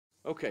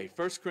Okay,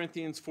 1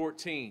 Corinthians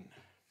 14.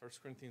 1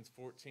 Corinthians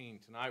 14.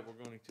 Tonight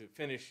we're going to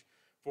finish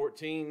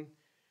 14.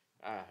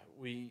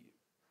 We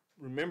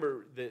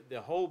remember that the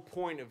whole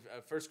point of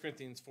 1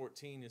 Corinthians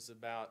 14 is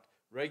about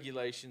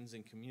regulations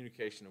and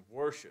communication of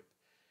worship.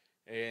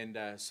 And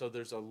so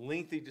there's a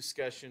lengthy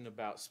discussion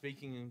about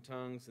speaking in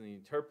tongues and the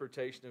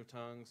interpretation of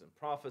tongues and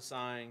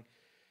prophesying.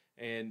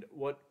 And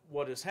what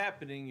is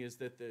happening is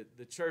that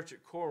the church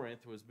at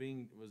Corinth was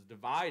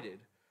divided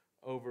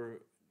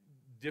over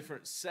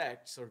different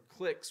sects or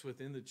cliques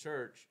within the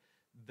church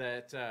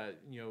that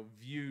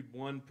viewed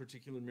one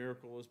particular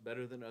miracle as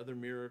better than other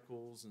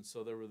miracles. And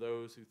so there were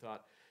those who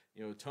thought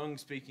tongue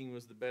speaking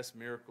was the best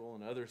miracle,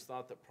 and others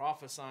thought that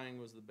prophesying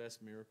was the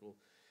best miracle.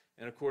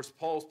 And of course,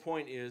 Paul's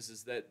point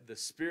is that the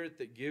Spirit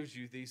that gives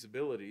you these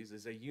abilities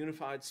is a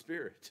unified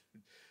Spirit.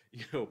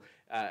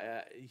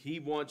 He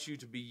wants you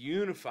to be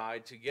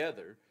unified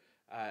together.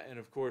 And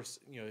of course,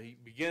 he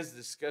begins the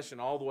discussion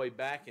all the way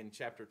back in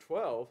chapter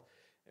 12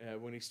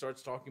 when he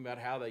starts talking about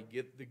how they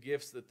get the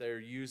gifts that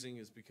they're using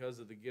is because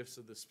of the gifts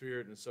of the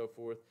Spirit and so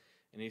forth.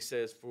 And he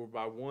says, for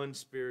by one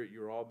Spirit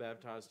you're all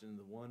baptized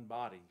into one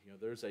body.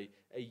 There's a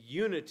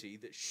unity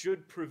that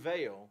should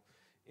prevail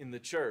in the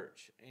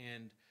church.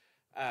 And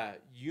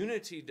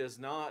unity does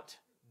not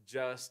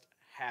just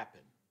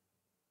happen.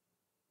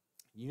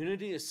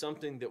 Unity is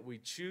something that we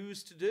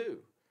choose to do,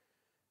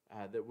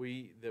 that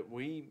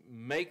we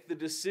make the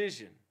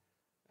decision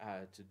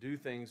to do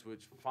things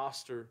which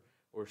foster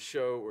or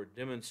show or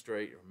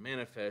demonstrate or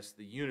manifest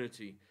the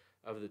unity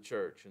of the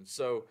church. And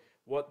so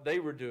what they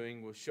were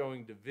doing was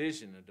showing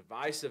division, a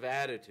divisive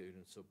attitude.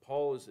 And so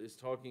Paul is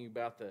talking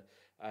about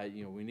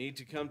we need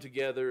to come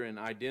together and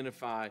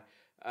identify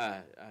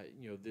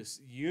this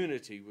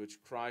unity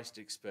which Christ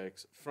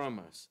expects from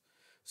us.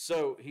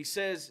 So he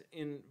says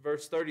in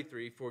verse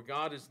 33, for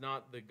God is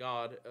not the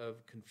God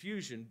of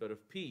confusion, but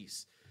of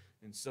peace.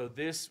 And so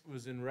this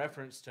was in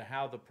reference to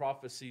how the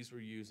prophecies were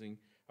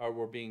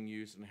being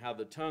used and how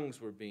the tongues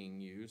were being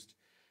used.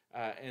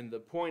 And the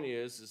point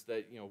is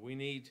that we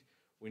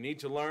need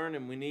to learn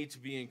and we need to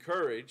be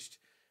encouraged.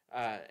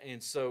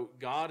 And so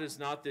God is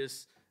not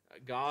this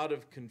God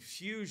of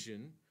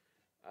confusion.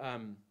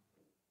 And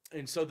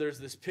so there's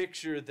this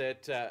picture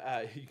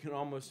that you can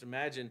almost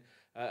imagine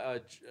a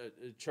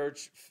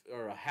church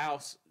or a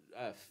house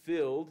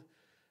filled.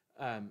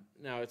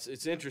 Now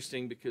it's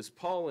interesting because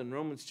Paul in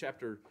Romans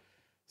chapter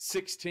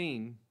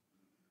 16,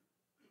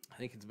 I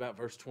think it's about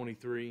verse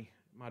 23, it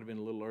might have been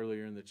a little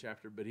earlier in the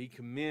chapter, but he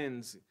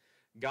commends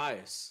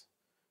Gaius,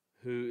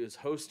 who is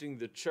hosting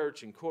the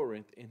church in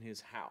Corinth in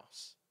his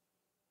house.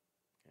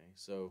 Okay,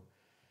 so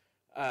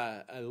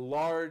a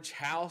large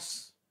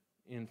house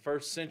in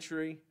first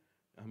century,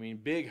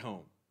 big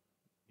home,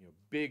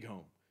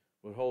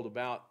 would hold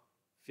about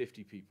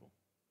 50 people.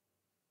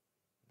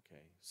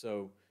 Okay,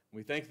 so when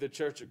we think of the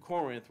church at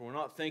Corinth, we're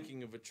not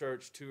thinking of a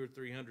church 200 or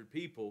 300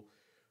 people.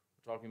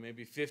 We're talking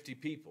maybe 50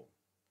 people.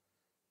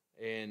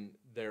 And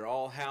they're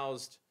all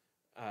housed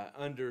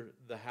under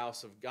the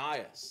house of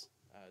Gaius.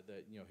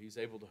 He's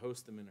able to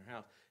host them in their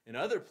house. In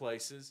other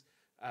places,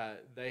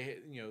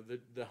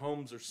 the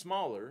homes are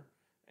smaller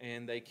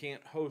and they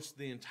can't host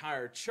the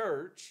entire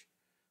church.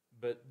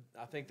 But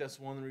I think that's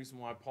one of the reasons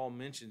why Paul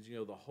mentions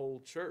the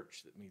whole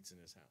church that meets in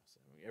his house.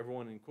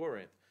 Everyone in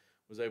Corinth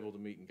was able to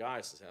meet in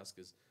Gaius' house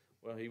because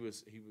he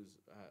was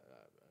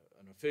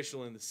an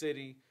official in the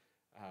city,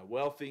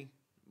 wealthy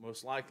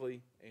most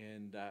likely,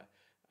 and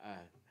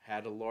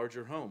had a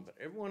larger home. But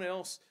everyone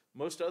else,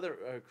 most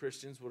other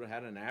Christians would have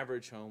had an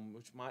average home,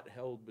 which might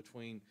hold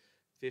between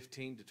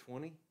 15 to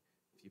 20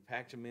 if you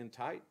packed them in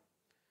tight.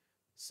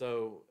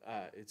 So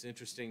it's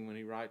interesting when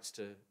he writes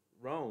to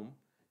Rome,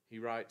 he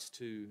writes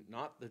to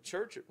not the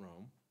church at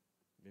Rome.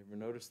 Have you ever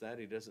noticed that?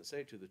 He doesn't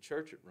say to the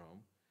church at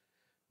Rome,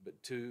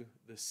 but to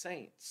the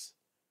saints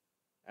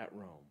at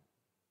Rome.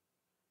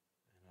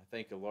 I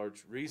think a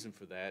large reason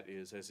for that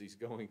is as he's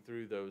going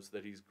through those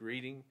that he's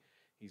greeting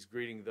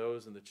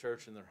those in the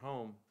church in their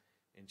home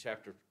in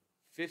chapter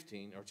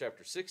 15 or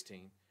chapter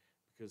 16,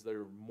 because there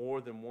are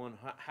more than one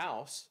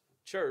house,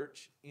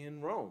 church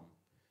in Rome.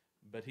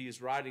 But he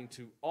is writing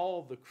to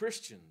all the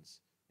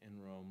Christians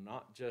in Rome,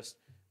 not just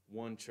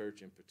one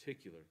church in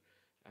particular.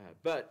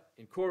 But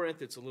in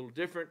Corinth, it's a little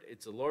different.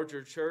 It's a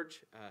larger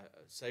church,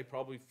 say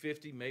probably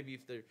 50, maybe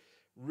if they're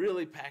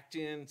really packed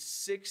in,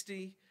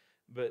 60.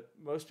 But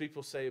most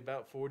people say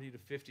about 40 to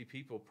 50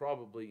 people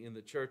probably in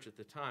the church at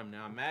the time.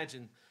 Now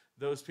imagine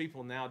those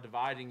people now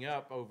dividing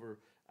up over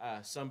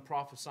some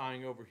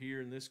prophesying over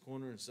here in this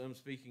corner and some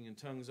speaking in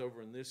tongues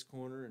over in this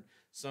corner and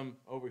some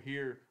over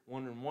here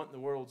wondering what in the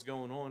world's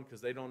going on because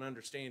they don't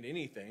understand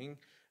anything.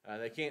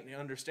 They can't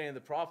understand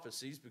the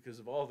prophecies because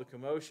of all the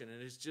commotion.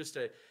 And it's just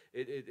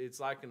it's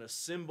like an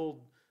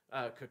assembled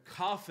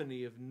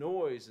cacophony of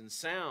noise and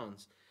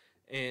sounds.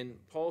 And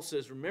Paul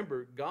says,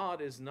 remember,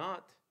 God is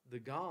not the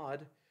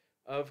God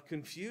of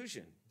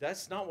confusion.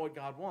 That's not what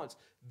God wants.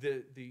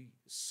 The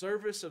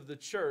service of the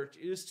church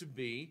is to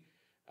be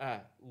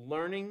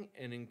learning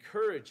and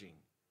encouraging,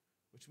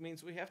 which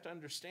means we have to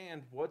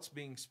understand what's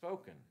being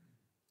spoken.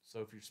 So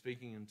if you're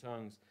speaking in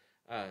tongues,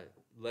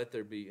 let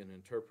there be an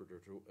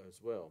interpreter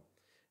as well.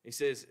 He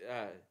says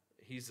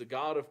he's the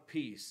God of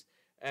peace,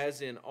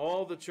 as in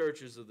all the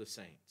churches of the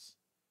saints.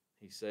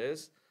 He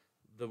says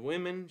the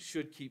women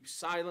should keep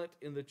silent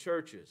in the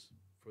churches,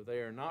 for they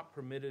are not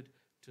permitted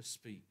to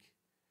speak,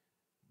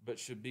 but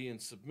should be in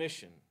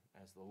submission,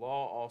 as the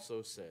law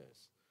also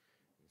says.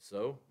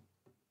 So,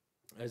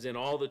 as in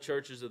all the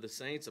churches of the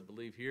saints, I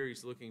believe here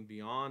he's looking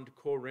beyond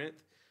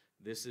Corinth.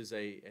 This is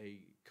a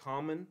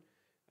common,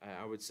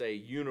 I would say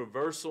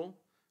universal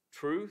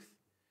truth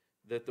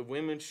that the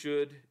women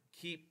should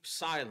keep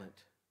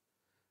silent.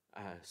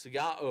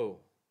 Sigao, to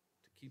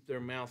keep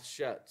their mouth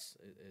shut,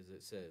 as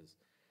it says,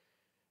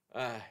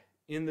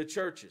 in the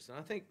churches. And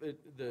I think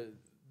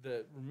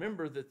that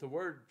remember that the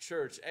word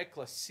church,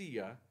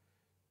 ecclesia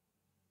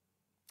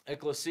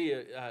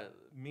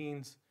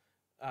means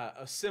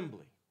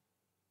assembly.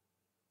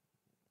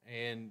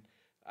 And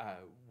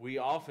we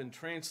often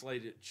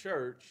translate it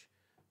church,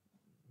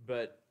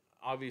 but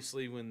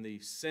obviously when the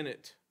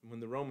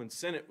Roman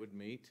Senate would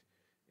meet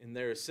in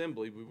their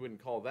assembly, we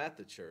wouldn't call that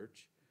the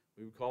church.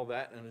 We would call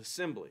that an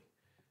assembly.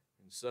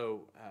 And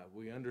so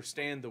we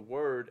understand the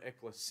word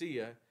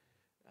ecclesia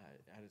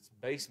at its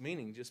base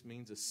meaning just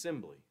means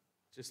assembly.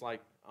 Just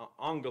like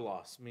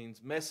angelos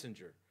means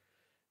messenger.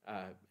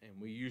 And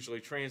we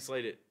usually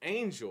translate it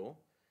angel,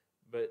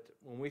 but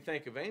when we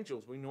think of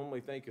angels, we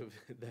normally think of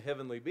the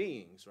heavenly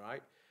beings,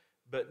 right?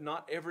 But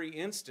not every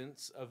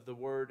instance of the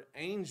word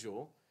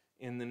angel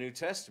in the New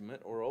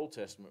Testament, or Old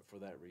Testament for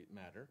that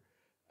matter,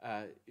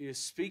 is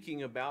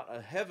speaking about a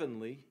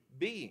heavenly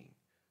being.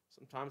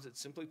 Sometimes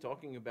it's simply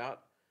talking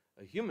about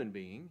a human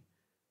being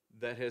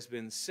that has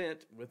been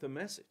sent with a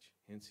message.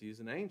 Hence, he is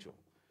an angel.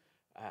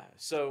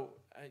 So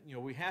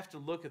we have to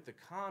look at the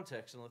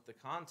context and let the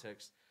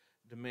context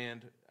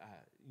demand,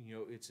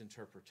 its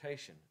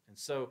interpretation. And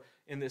so,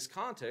 in this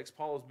context,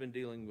 Paul has been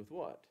dealing with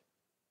what?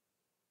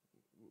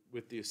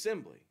 With the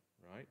assembly,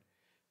 right?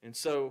 And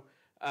so,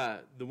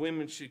 the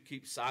women should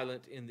keep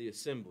silent in the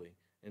assembly.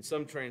 And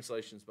some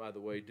translations, by the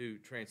way, do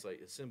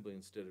translate assembly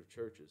instead of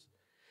churches.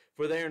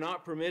 For they are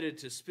not permitted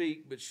to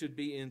speak, but should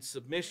be in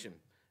submission,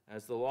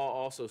 as the law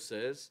also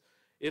says.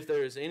 If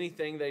there is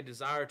anything they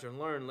desire to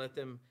learn, let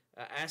them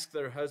ask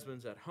their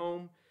husbands at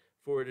home,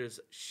 for it is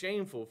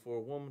shameful for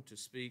a woman to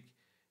speak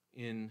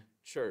in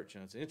church.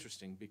 And it's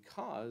interesting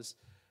because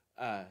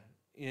earlier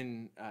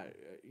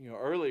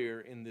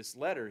in this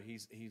letter,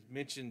 he's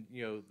mentioned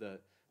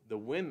the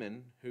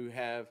women who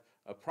have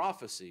a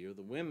prophecy, or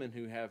the women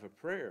who have a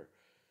prayer.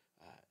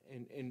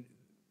 And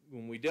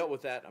when we dealt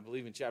with that, I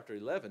believe in chapter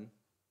 11,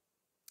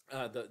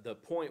 the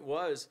point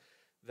was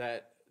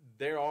that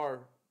there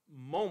are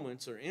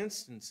moments or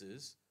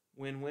instances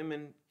when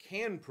women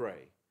can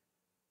pray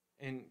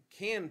and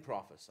can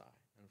prophesy.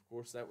 And of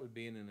course, that would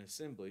be in an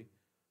assembly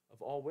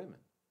of all women.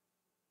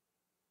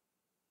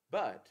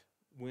 But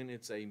when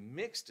it's a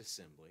mixed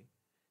assembly,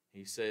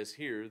 he says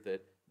here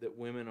that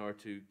women are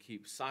to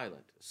keep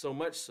silent. So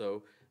much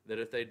so that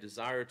if they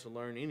desire to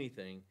learn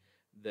anything,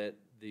 that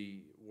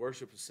the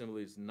worship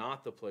assembly is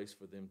not the place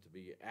for them to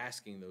be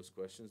asking those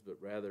questions, but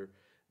rather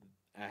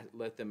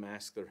let them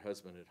ask their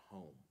husband at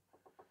home.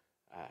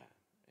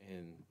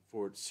 And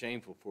for it's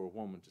shameful for a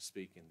woman to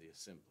speak in the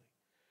assembly.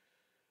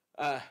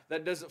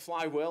 That doesn't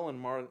fly well in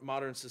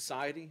modern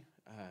society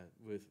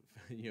with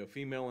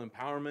female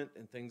empowerment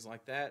and things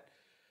like that.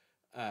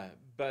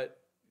 But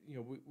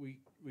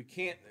we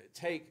can't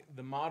take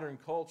the modern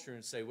culture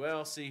and say,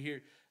 well, see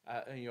here,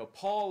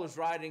 Paul is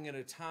writing at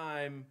a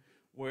time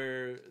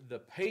where the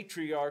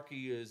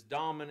patriarchy is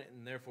dominant,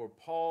 and therefore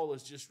Paul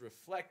is just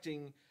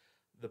reflecting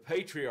the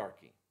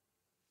patriarchy.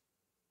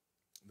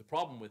 The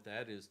problem with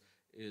that is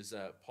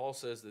Paul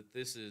says that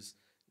this is,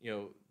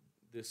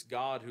 this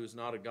God who is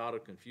not a God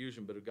of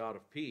confusion but a God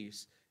of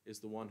peace is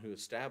the one who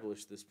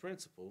established this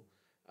principle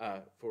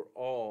for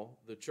all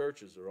the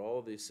churches or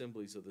all the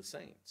assemblies of the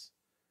saints.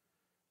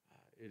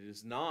 It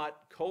is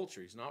not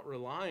culture. He's not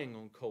relying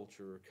on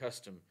culture or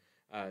custom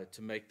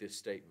to make this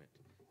statement.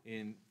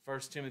 In 1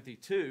 Timothy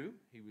 2,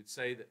 he would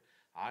say that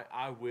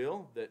I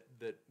will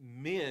that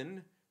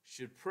men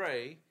should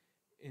pray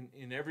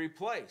in every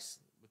place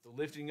with the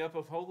lifting up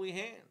of holy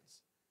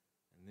hands.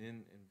 And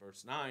then in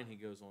verse 9, he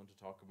goes on to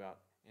talk about,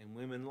 and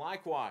women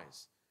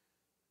likewise.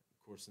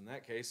 Of course, in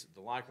that case,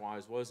 the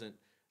likewise wasn't,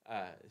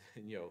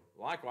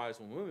 likewise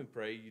when women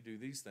pray, you do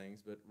these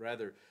things, but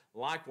rather,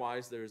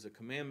 likewise, there's a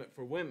commandment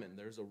for women.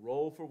 There's a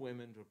role for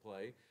women to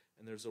play,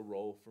 and there's a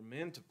role for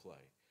men to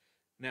play.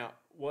 Now,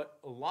 what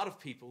a lot of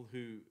people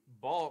who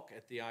balk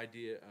at the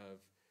idea of,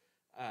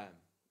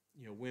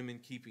 women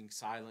keeping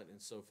silent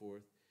and so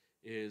forth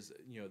is,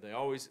 they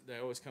always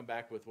come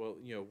back with, well,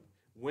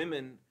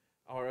 women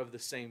are of the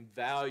same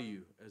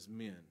value as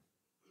men.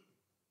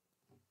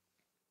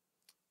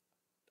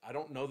 I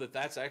don't know that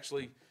that's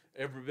actually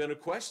ever been a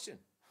question.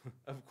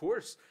 Of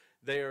course,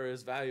 they are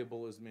as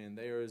valuable as men.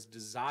 They are as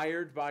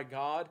desired by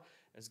God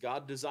as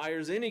God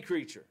desires any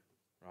creature,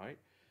 right?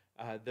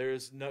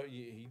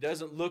 He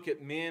doesn't look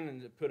at men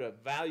and put a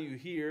value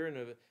here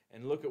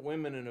and look at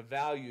women and a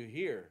value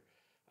here.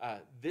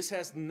 This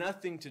has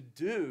nothing to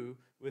do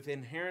with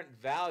inherent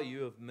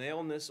value of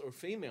maleness or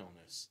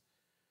femaleness.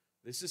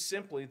 This is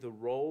simply the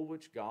role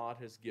which God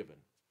has given.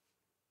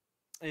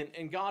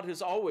 And God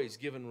has always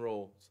given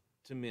roles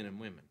to men and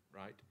women,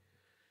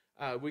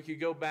 right? We could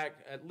go back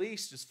at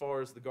least as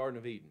far as the Garden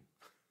of Eden,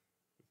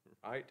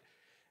 right?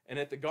 And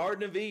at the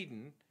Garden of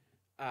Eden,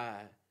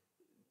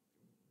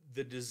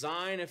 the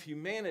design of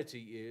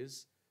humanity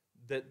is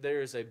that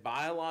there is a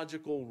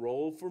biological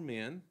role for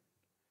men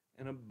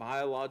and a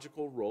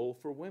biological role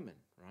for women,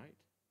 right?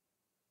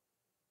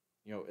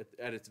 You know,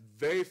 at its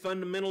very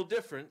fundamental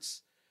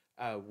difference,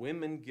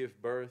 women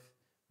give birth,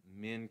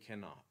 men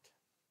cannot.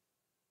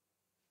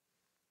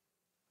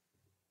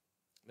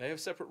 They have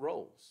separate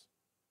roles.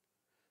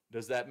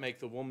 Does that make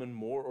the woman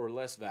more or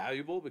less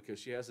valuable because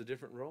she has a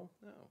different role?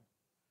 No.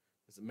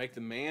 Does it make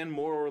the man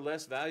more or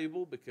less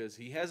valuable because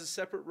he has a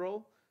separate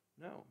role?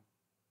 No.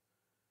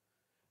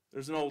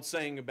 There's an old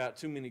saying about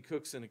too many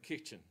cooks in a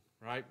kitchen,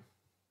 right?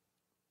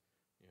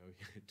 You know,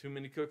 too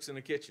many cooks in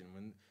a kitchen.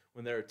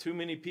 When there are too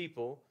many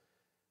people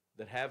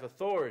that have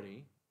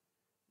authority,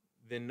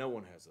 then no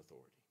one has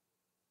authority.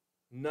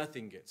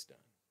 Nothing gets done,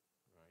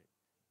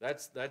 right?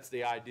 That's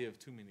the idea of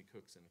too many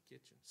cooks in a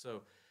kitchen.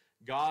 So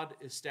God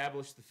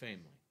established the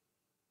family.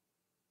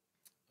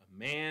 A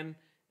man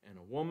and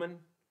a woman.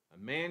 A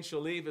man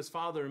shall leave his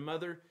father and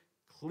mother,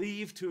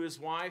 cleave to his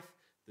wife.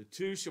 The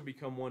two shall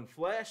become one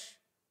flesh.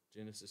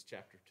 Genesis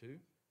chapter 2,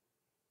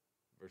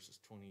 verses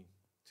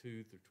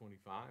 22 through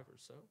 25 or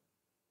so.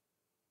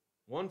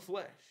 One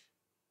flesh.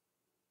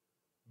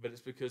 But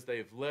it's because they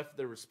have left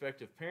their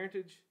respective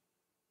parentage,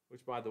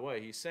 which, by the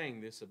way, he's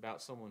saying this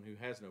about someone who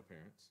has no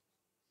parents.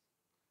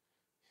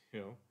 You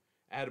know,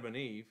 Adam and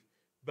Eve.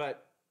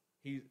 But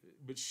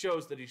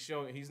shows that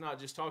he's not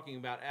just talking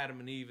about Adam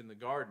and Eve in the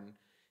garden.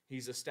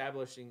 He's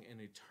establishing an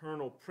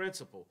eternal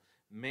principle.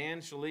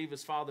 Man shall leave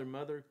his father and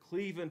mother,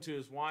 cleave unto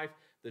his wife.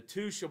 The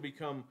two shall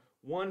become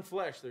one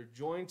flesh. They're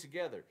joined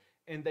together.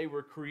 And they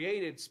were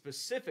created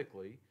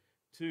specifically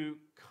to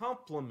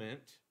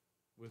complement,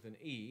 with an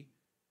E,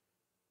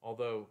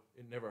 although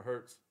it never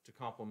hurts to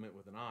complement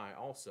with an I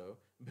also,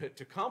 but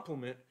to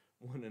complement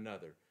one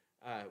another,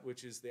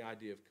 which is the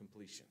idea of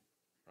completion,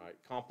 right?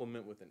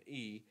 Complement with an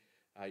E,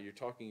 you're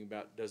talking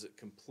about, does it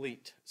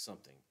complete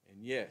something?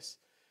 And yes,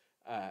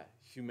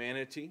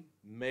 humanity,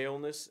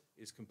 maleness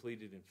is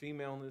completed in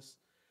femaleness,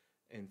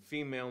 and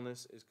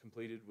femaleness is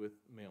completed with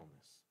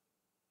maleness.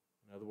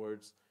 In other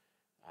words,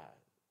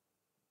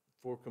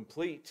 for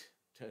complete,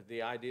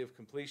 the idea of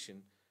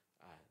completion,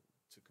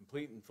 to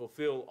complete and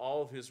fulfill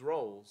all of his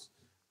roles,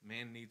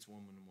 man needs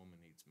woman and woman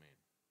needs man.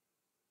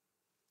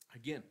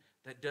 Again,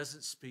 that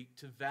doesn't speak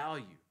to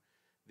value.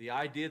 The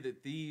idea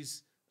that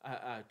these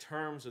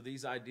terms or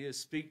these ideas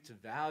speak to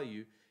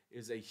value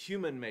is a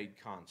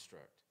human-made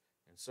construct,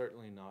 and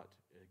certainly not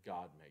a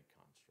God-made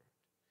construct.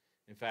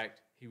 In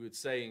fact, he would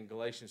say in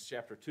Galatians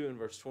chapter 2 and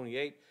verse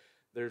 28,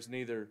 there's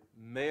neither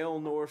male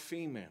nor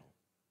female.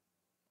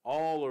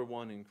 All are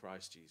one in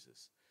Christ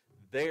Jesus.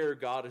 There,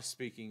 God is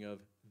speaking of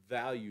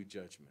value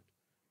judgment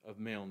of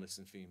maleness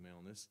and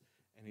femaleness,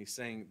 and he's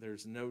saying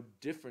there's no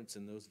difference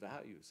in those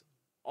values.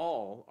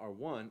 All are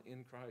one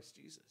in Christ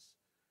Jesus.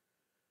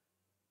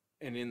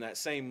 And in that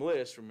same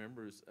list,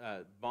 remember, is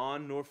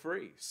bond nor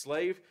free.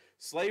 Slave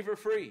or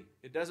free,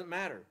 it doesn't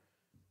matter.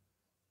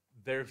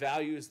 Their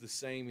value is the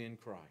same in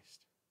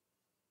Christ.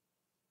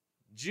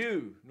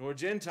 Jew nor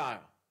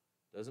Gentile,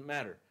 doesn't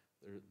matter.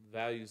 Their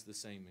value is the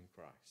same in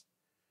Christ.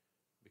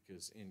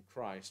 Because in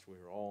Christ we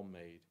are all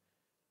made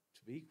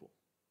to be equal.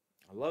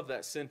 I love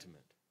that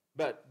sentiment.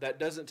 But that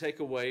doesn't take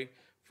away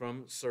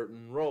from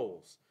certain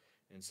roles.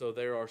 And so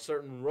there are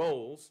certain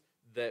roles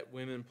that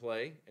women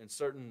play and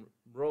certain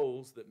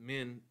roles that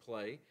men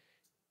play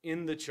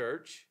in the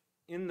church,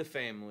 in the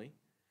family,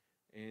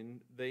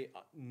 and they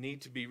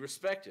need to be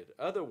respected.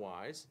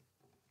 Otherwise,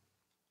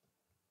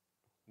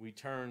 we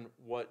turn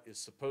what is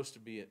supposed to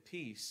be at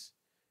peace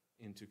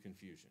into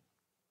confusion.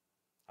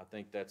 I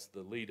think that's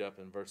the lead up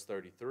in verse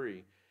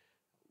 33.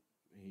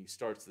 He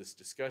starts this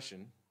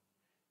discussion.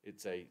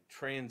 It's a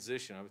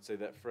transition. I would say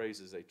that phrase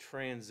is a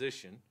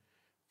transition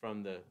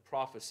from the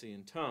prophecy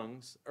in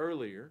tongues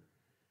earlier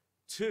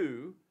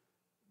to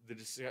the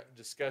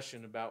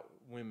discussion about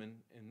women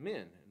and men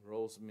and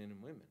roles of men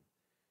and women.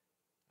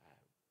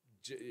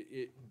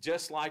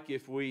 Just like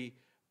if we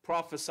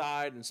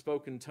prophesied and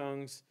spoke in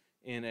tongues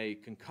in a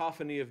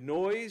cacophony of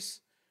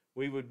noise,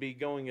 we would be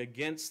going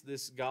against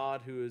this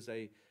God who is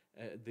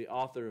the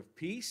author of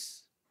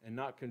peace and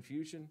not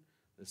confusion.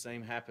 The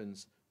same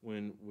happens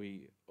when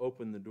we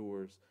open the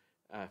doors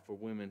for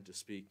women to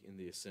speak in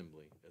the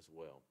assembly as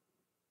well.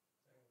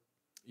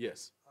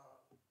 Yes?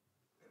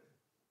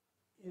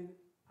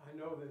 I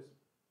know this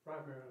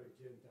primarily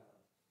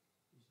Gentiles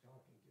he's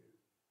talking to,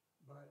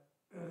 but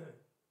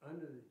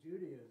under the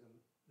Judaism,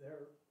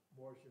 their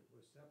worship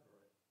was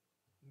separate,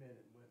 men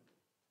and women.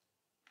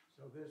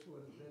 So this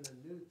would have been a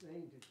new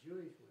thing to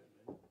Jewish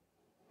women,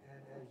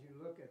 And as you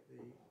look at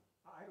the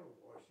idol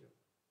worship,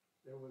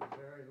 there was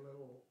very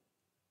little,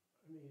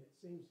 I mean, it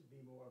seems to be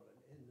more of an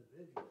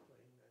individual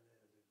thing than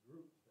as a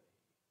group thing.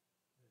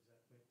 Does that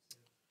make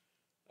sense?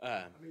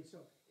 I mean,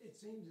 so it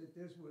seems that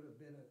this would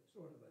have been a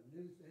sort of a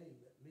new thing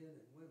that men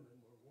and women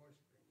were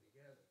worshiping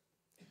together.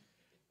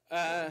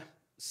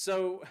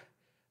 So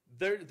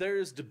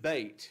there's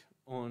debate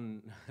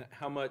on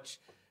how much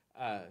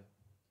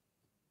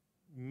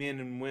men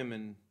and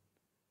women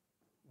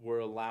were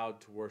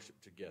allowed to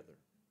worship together.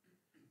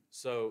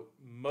 So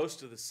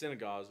most of the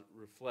synagogues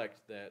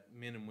reflect that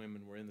men and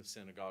women were in the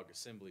synagogue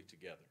assembly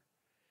together.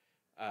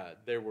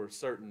 There were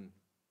certain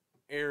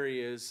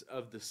areas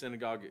of the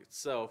synagogue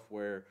itself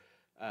where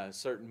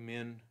certain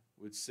men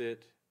would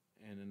sit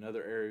and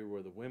another area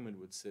where the women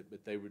would sit,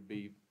 but they would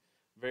be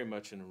very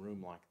much in a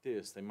room like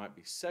this. They might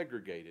be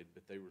segregated,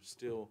 but they were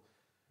still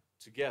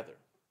together.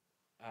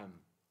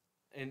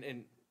 And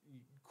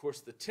of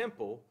course, the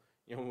temple,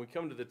 when we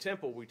come to the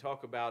temple, we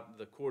talk about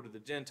the court of the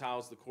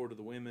Gentiles, the court of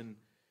the women,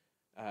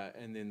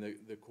 and then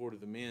the court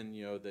of the men,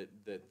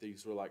 that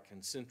these were like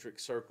concentric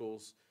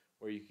circles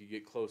where you could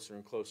get closer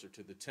and closer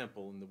to the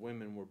temple, and the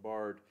women were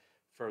barred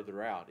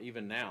further out.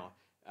 Even now,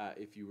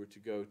 if you were to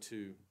go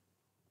to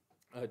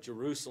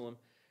Jerusalem,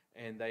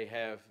 and they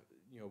have,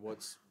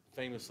 what's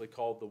famously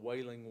called the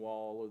Wailing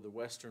Wall or the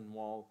Western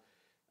Wall,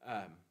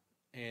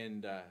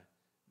 and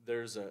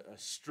there's a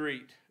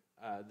street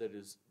that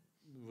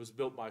was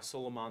built by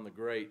Solomon the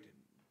Great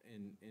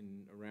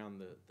in around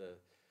the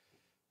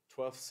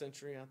 12th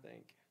century, I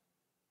think.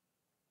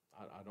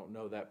 I don't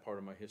know that part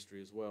of my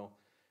history as well,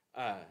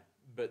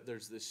 but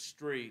there's this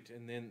street,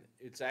 and then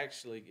it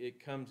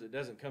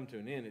doesn't come to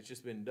an end. It's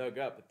just been dug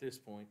up at this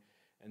point,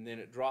 and then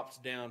it drops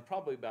down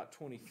probably about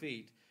 20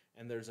 feet,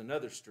 and there's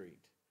another street.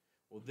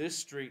 Well, this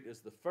street is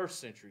the first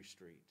century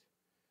street,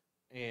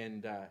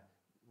 and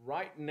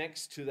right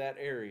next to that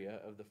area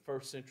of the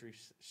first century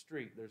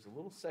street, there's a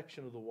little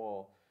section of the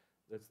wall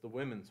that's the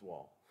women's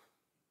wall.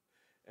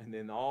 And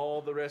then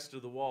all the rest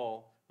of the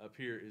wall up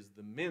here is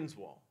the men's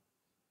wall.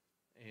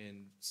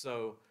 And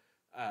so,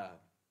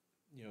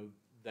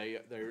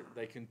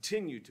 they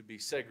continue to be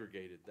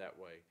segregated that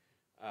way,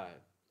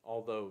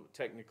 although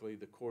technically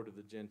the court of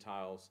the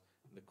Gentiles,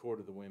 the court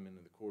of the women,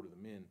 and the court of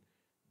the men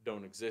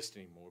don't exist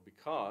anymore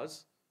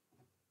because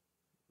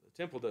the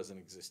temple doesn't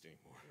exist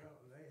anymore. Well,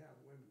 they have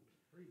women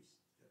priests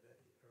today.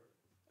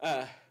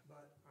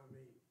 But, I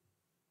mean,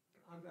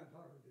 I'm not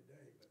talking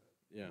today, but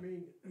yeah. I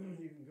mean,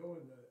 you can go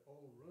in the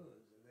old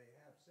ruins and they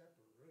have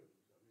separate rooms.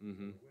 I mean, for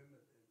the women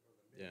and for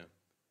the men. Yeah.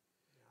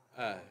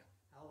 Now,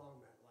 how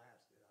long that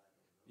lasted, I don't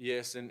know.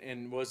 Yes,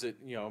 and was it,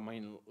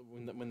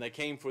 when they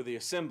came for the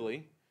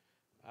assembly,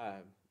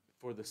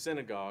 for the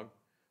synagogue,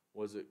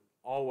 was it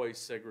always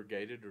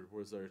segregated, or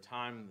was there a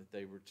time that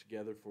they were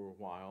together for a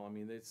while? I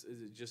mean, it's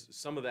just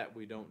some of that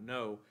we don't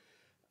know.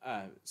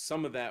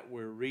 Some of that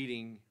we're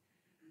reading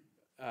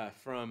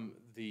from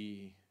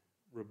the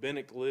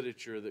rabbinic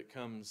literature that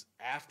comes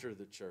after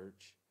the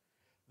church.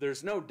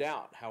 There's no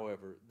doubt,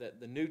 however, that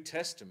the New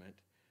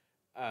Testament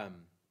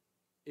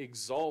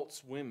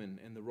exalts women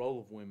and the role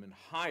of women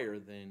higher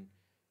than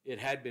it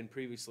had been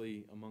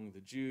previously among the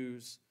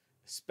Jews,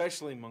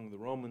 especially among the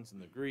Romans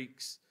and the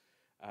Greeks,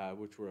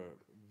 which were a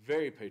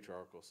very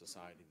patriarchal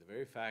society. The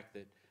very fact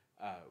that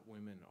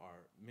women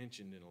are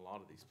mentioned in a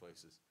lot of these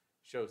places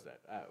shows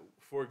that.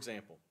 For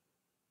example,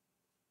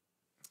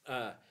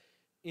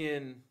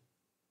 in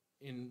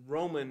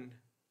Roman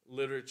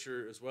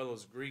literature as well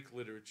as Greek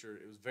literature,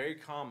 it was very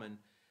common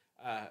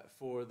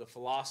for the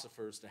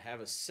philosophers to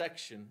have a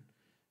section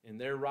in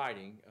their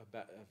writing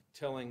about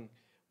telling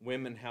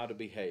women how to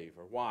behave,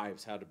 or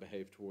wives how to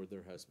behave toward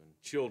their husband,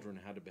 children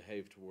how to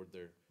behave toward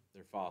their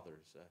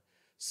fathers,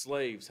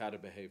 slaves how to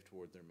behave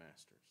toward their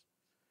masters.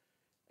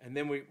 And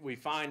then we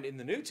find in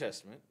the New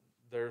Testament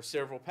there are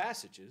several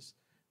passages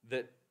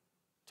that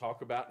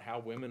talk about how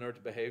women are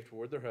to behave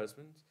toward their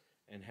husbands,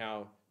 and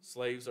how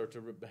slaves are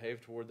to behave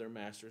toward their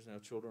masters, and how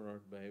children are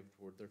to behave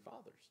toward their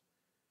fathers.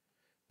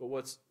 But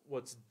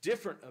what's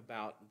different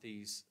about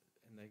these,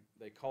 and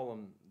they call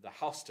them the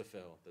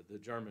Haustafel, the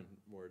German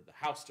word,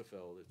 the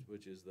Haustafel,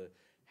 which is the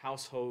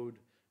household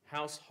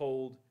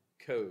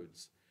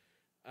codes.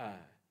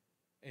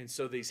 And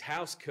so these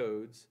house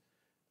codes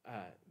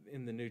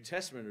in the New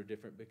Testament are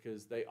different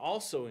because they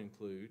also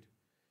include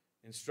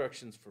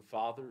instructions for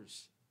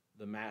fathers,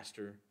 the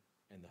master,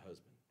 and the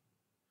husband.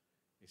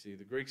 You see,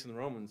 the Greeks and the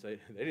Romans, they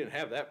didn't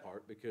have that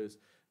part, because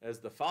as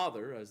the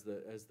father, as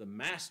the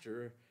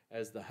master,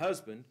 as the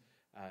husband,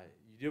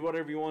 you did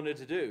whatever you wanted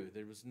to do.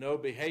 There was no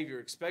behavior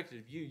expected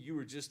of you. You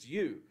were just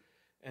you.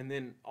 And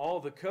then all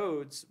the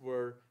codes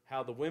were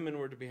how the women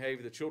were to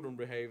behave, the children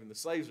would behave, and the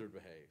slaves would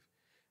behave.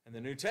 And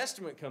the New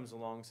Testament comes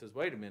along and says,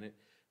 wait a minute,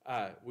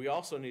 we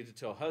also need to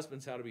tell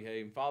husbands how to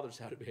behave, and fathers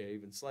how to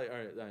behave,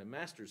 and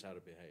masters how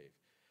to behave.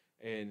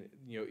 And,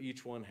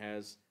 each one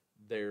has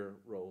their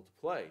role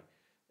to play.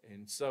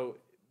 And so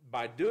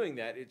by doing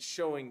that, it's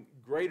showing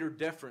greater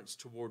deference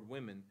toward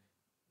women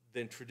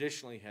than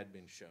traditionally had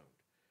been shown.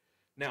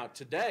 Now,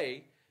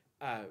 today,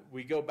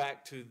 we go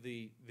back to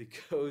the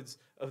codes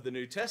of the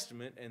New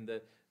Testament and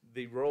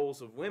the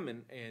roles of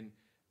women, and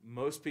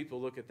most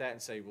people look at that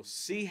and say, well,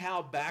 see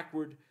how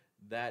backward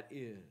that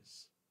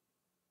is.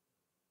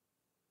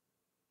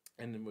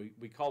 And then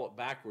we call it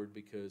backward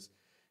because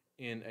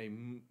in a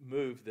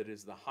move that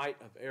is the height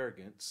of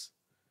arrogance,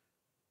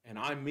 and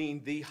I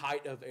mean the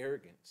height of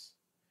arrogance,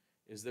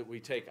 is that we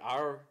take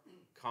our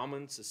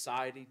common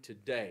society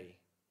today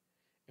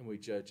and we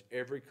judge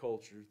every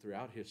culture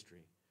throughout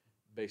history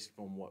based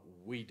upon what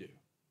we do.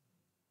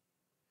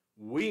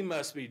 We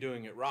must be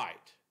doing it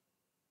right.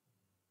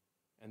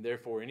 And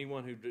therefore,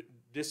 anyone who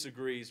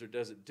disagrees or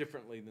does it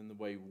differently than the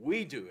way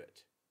we do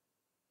it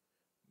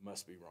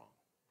must be wrong.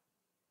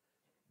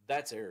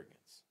 That's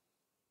arrogance.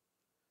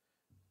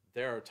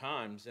 There are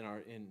times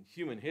in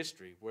human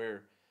history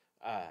where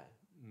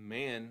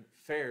man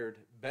fared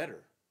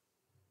better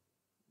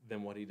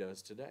than what he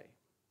does today.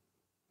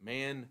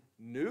 Man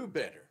knew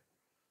better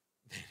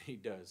than he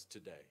does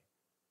today.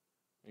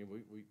 I mean,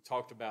 we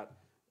talked about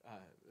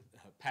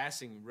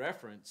passing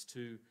reference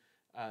to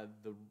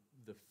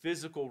the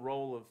physical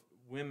role of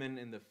women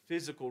and the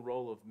physical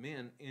role of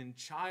men in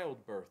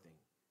childbirthing,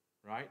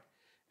 right?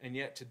 And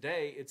yet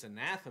today it's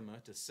anathema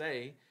to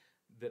say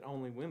that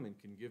only women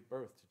can give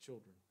birth to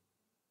children.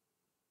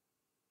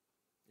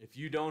 If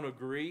you don't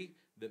agree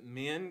that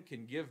men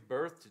can give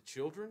birth to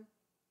children,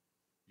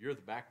 you're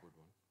the backward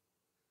one.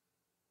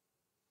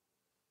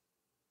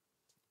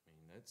 I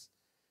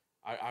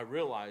mean, I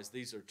realize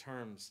these are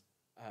terms,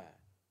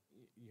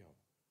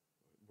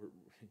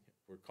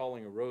 we're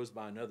calling a rose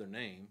by another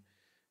name.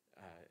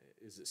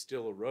 Is it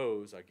still a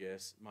rose, I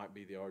guess, might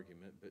be the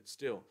argument, but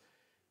still,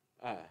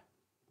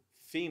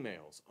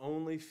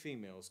 only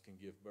females can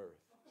give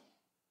birth.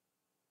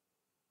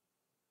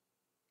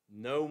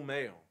 No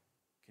male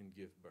can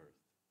give birth.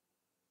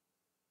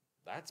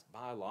 That's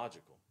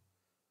biological.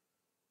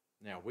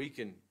 Now, we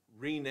can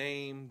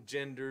rename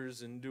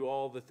genders and do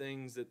all the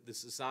things that the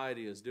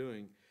society is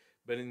doing,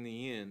 but in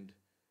the end,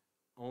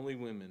 only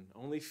women,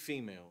 only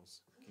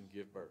females can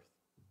give birth.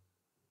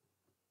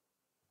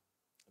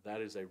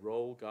 That is a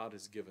role God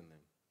has given them.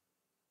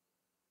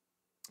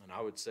 And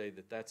I would say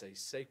that that's a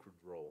sacred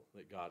role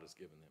that God has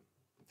given them.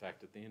 In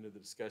fact, at the end of the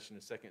discussion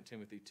of 2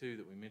 Timothy 2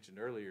 that we mentioned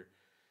earlier,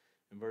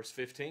 in verse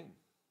 15,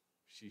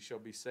 she shall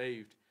be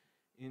saved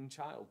in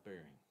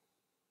childbearing.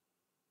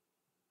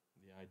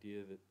 The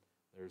idea that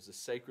there's a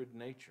sacred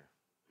nature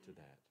to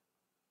that.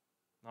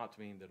 Not to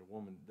mean that a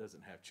woman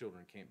doesn't have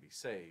children can't be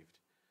saved,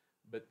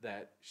 but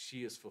that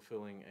she is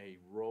fulfilling a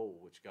role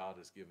which God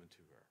has given to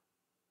her.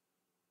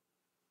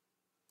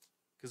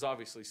 Because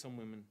obviously some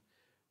women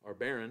are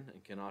barren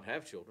and cannot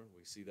have children.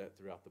 We see that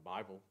throughout the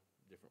Bible,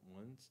 different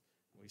ones.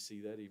 We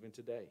see that even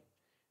today.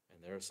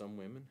 And there are some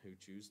women who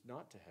choose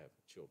not to have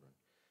children.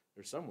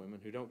 There are some women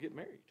who don't get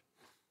married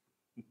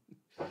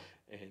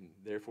and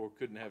therefore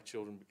couldn't have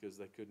children because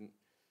they couldn't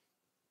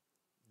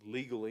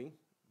legally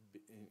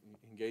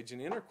engage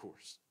in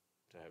intercourse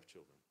to have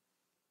children.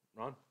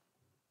 Ron?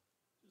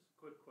 Just a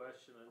quick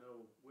question. I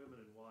know women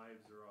and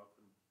wives are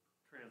often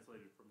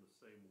translated from the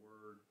same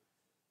word,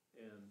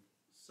 and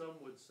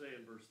some would say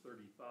in verse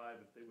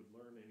 35, if they would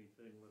learn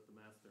anything, let them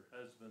ask their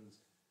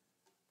husbands.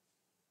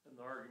 And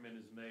the argument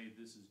is made,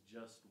 this is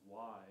just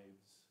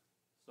wives.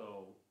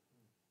 So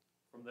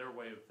from their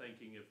way of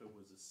thinking, if it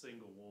was a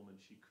single woman,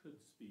 she could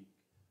speak.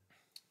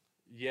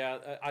 Yeah,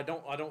 I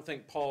don't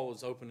think Paul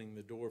is opening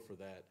the door for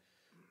that.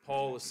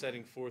 Paul is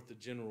setting forth the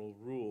general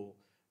rule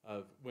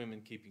of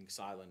women keeping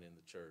silent in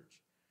the church.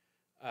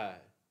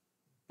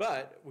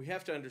 But we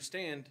have to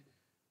understand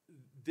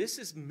this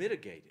is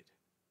mitigated,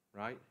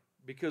 right?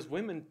 Because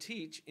women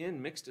teach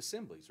in mixed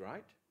assemblies,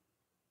 right?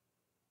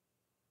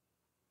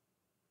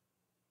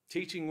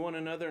 Teaching one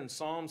another in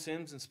psalms,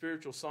 hymns, and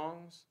spiritual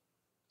songs,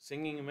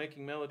 singing and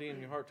making melody in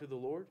your heart to the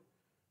Lord,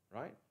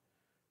 right?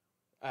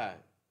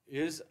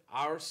 Is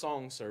our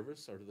song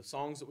service, or the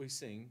songs that we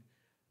sing,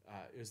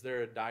 is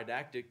there a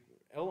didactic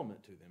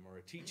element to them or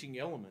a teaching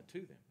element to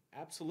them?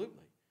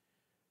 Absolutely.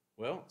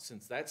 Well,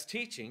 since that's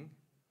teaching,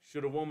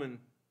 should a woman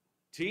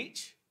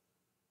teach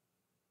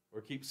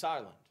or keep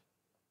silent?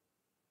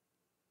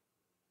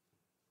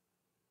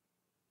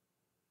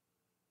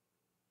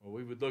 Well,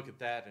 we would look at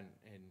that and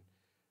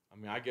I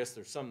mean, I guess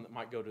there's some that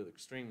might go to the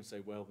extreme and say,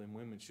 well, then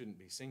women shouldn't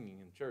be singing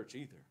in church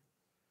either.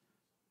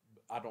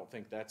 I don't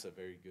think that's a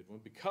very good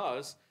one,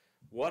 because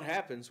what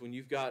happens when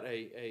you've got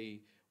a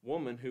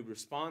woman who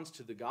responds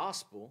to the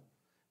gospel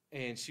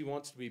and she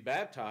wants to be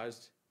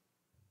baptized,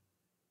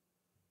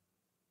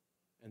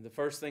 and the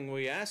first thing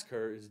we ask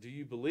her is, do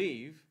you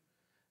believe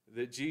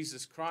that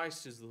Jesus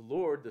Christ is the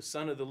Lord, the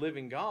Son of the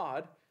living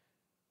God?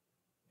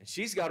 And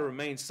she's got to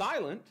remain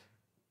silent,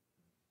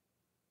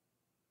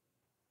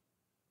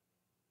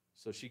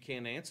 so she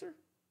can't answer.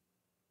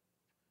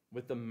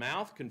 With the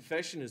mouth,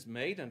 confession is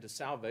made unto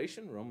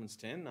salvation, Romans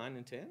 10, 9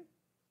 and 10.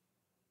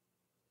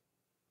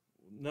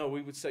 No,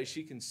 we would say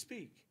she can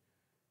speak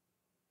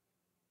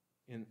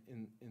in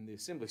the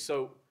assembly.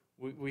 So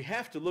we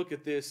have to look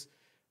at this,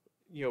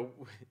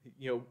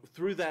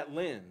 through that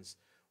lens.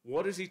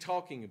 What is he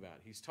talking about?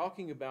 He's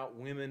talking about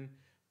women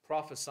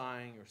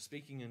prophesying or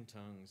speaking in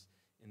tongues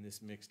in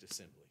this mixed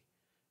assembly,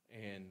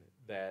 and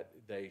that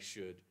they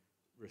should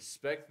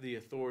respect the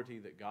authority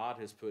that God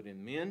has put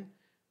in men.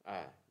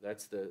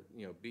 That's the,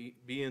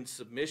 be in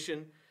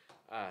submission,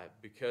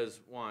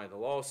 because why? The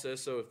law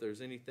says so. If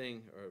there's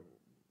anything, or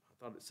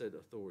I thought it said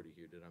authority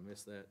here. Did I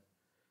miss that?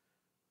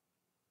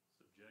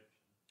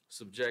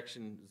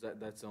 Subjection.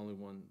 That's the only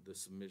one, the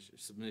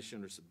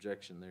submission or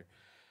subjection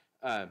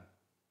there.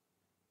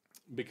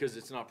 Because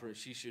it's not,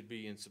 she should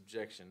be in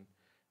subjection.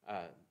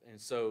 And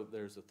so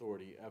there's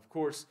authority. Of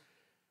course,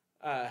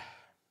 I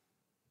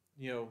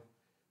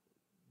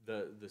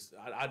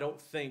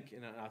don't think,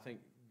 and I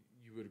think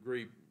you would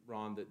agree,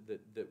 Ron,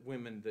 that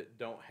women that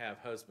don't have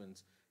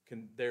husbands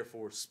can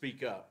therefore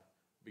speak up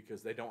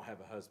because they don't have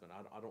a husband.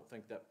 I don't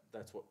think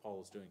that's what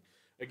Paul is doing.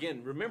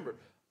 Again, remember,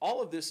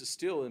 all of this is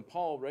still in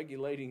Paul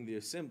regulating the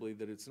assembly,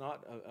 that it's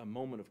not a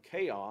moment of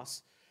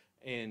chaos.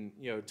 And,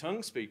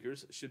 tongue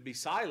speakers should be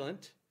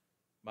silent,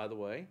 by the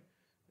way.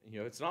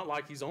 It's not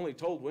like he's only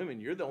told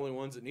women, you're the only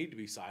ones that need to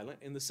be silent.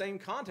 In the same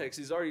context,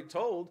 he's already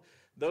told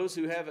those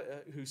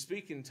who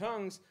speak in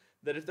tongues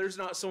that if there's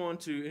not someone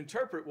to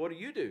interpret, what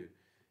do?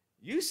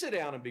 You sit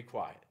down and be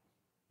quiet.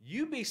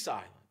 You be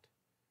silent.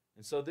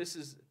 And so this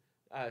is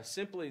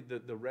simply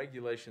the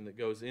regulation that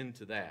goes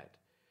into that.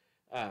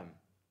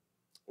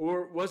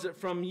 Or was it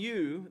from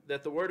you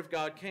that the word of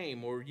God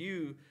came, or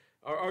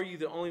are you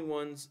the only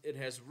ones it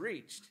has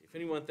reached? If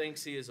anyone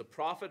thinks he is a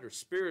prophet or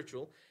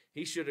spiritual,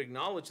 he should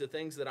acknowledge the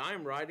things that I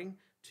am writing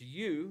to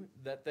you,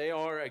 that they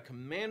are a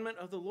commandment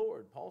of the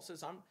Lord. Paul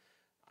says,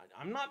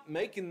 I'm not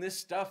making this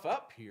stuff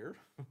up here.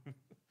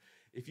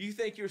 If you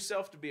think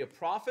yourself to be a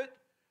prophet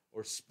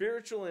or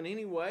spiritual in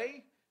any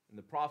way, and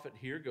the prophet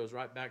here goes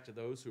right back to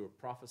those who are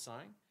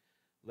prophesying,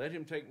 let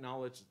him take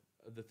knowledge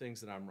of the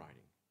things that I'm writing.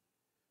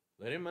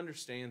 Let him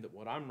understand that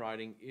what I'm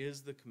writing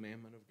is the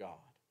commandment of God.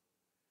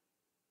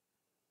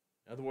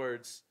 In other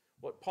words,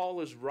 what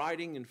Paul is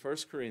writing in 1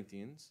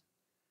 Corinthians,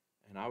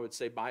 and I would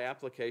say by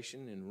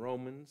application in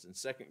Romans and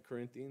 2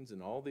 Corinthians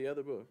and all the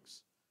other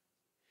books,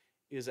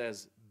 is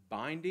as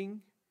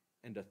binding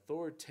and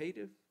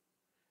authoritative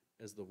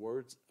as the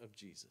words of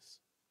Jesus.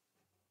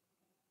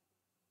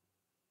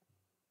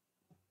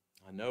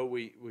 I know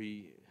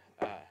we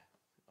a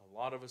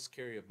lot of us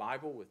carry a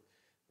Bible with,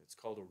 it's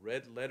called a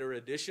red letter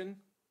edition,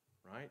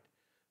 right?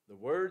 The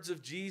words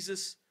of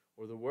Jesus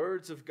or the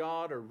words of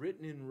God are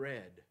written in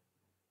red.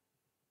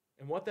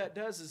 And what that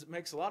does is it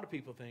makes a lot of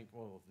people think,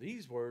 well,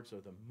 these words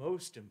are the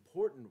most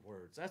important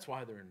words. That's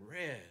why they're in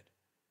red.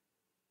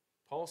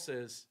 Paul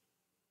says,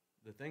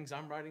 the things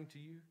I'm writing to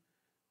you,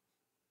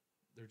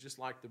 they're just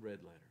like the red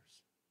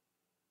letters.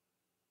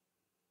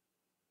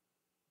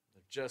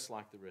 They're just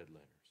like the red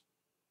letters.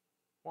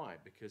 Why?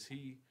 Because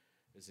he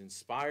is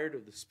inspired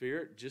of the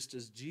Spirit, just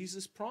as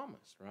Jesus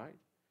promised, right?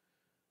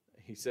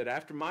 He said,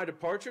 after my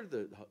departure,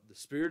 the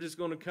Spirit is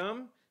going to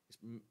come.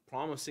 He's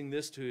promising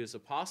this to his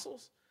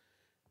apostles.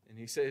 And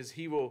he says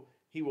he will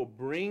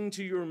bring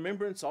to your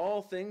remembrance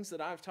all things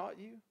that I've taught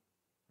you.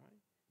 Right?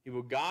 He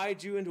will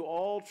guide you into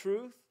all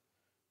truth.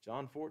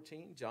 John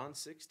 14, John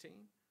 16.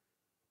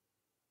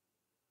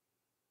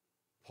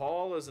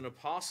 Paul is an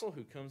apostle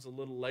who comes a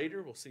little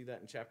later. We'll see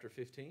that in chapter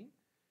 15.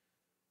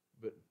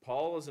 But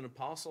Paul as an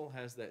apostle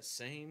has that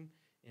same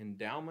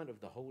endowment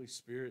of the Holy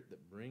Spirit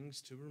that brings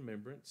to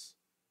remembrance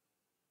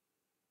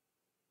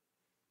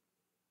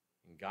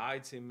and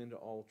guides him into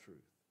all truth.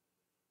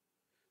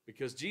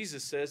 Because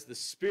Jesus says the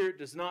Spirit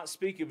does not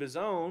speak of his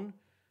own,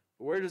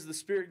 but where does the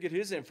Spirit get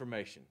his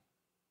information?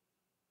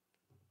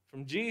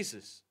 From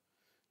Jesus.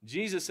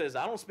 Jesus says,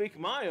 I don't speak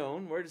of my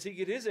own. Where does he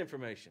get his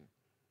information?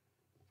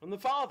 From the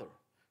Father.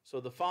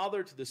 So the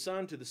Father to the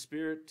Son to the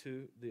Spirit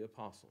to the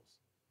apostles.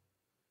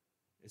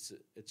 It's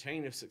a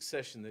chain of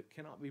succession that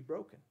cannot be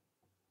broken.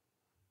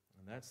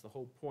 And that's the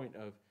whole point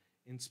of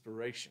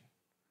inspiration,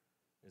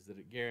 is that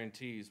it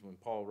guarantees when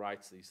Paul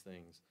writes these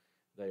things,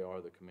 they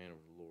are the command of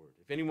the Lord.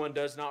 If anyone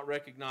does not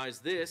recognize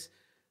this,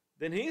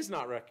 then he is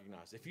not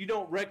recognized. If you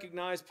don't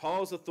recognize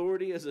Paul's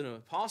authority as an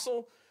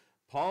apostle,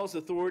 Paul's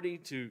authority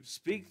to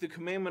speak the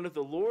commandment of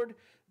the Lord,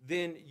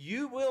 then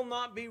you will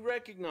not be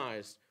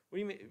recognized. What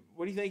do you mean?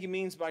 What do you think he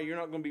means by you're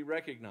not going to be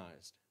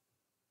recognized?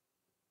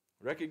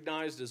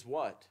 Recognized as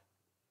what?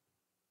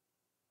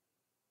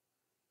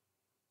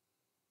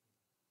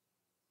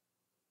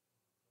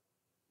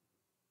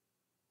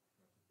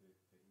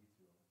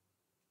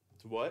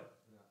 To what?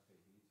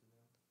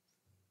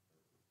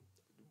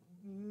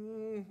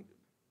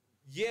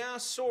 Yeah,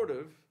 sort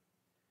of.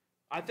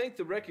 I think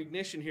the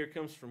recognition here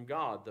comes from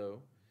God,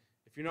 though.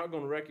 If you're not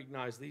going to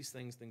recognize these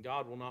things, then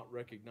God will not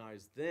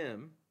recognize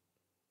them.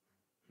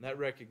 And that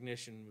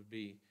recognition would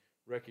be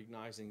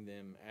recognizing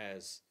them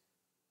as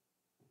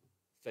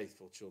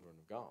faithful children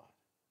of God.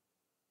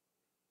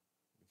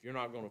 If you're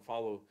not going to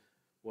follow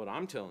what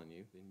I'm telling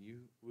you, then you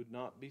would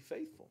not be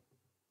faithful,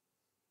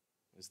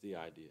 is the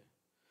idea.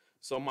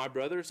 So, my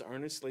brothers,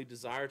 earnestly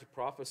desire to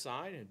prophesy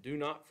and do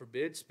not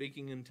forbid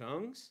speaking in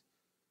tongues.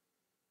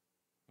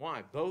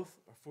 Why?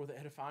 Both are for the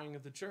edifying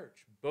of the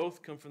church.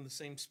 Both come from the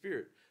same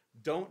Spirit.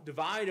 Don't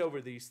divide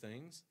over these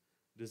things.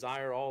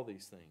 Desire all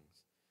these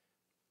things.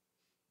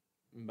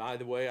 And by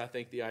the way, I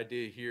think the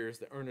idea here is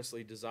that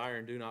earnestly desire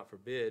and do not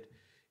forbid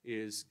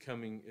is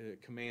coming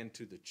command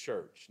to the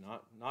church,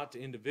 not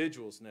to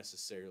individuals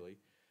necessarily,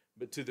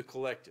 but to the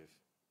collective.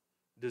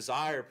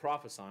 Desire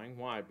prophesying.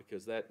 Why?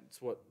 Because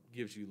that's what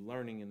gives you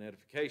learning and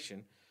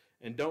edification.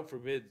 And don't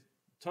forbid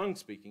tongue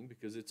speaking,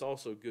 because it's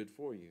also good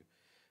for you.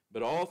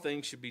 But all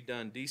things should be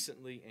done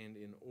decently and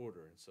in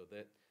order. And so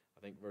that, I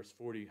think verse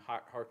 40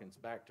 harkens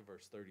back to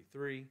verse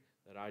 33,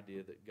 that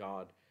idea that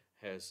God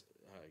has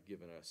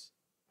given us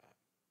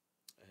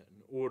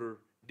an order,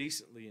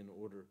 decently in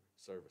order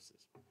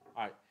services.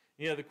 All right,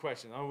 any other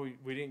questions?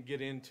 We didn't get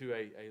into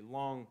a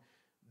long,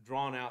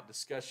 drawn-out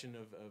discussion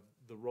of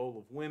the role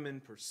of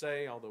women per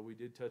se, although we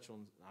did touch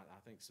on, I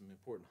think, some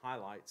important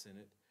highlights in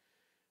it.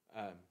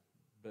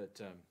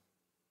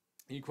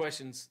 Any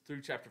questions through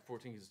chapter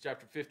 14? Because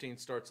chapter 15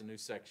 starts a new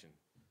section.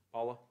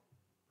 Paula?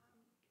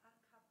 A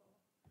couple.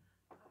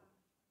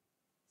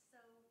 So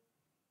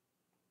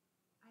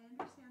I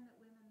understand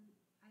that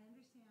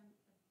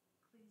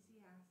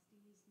Ecclesiastes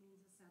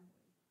means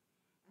assembly,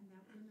 and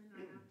that women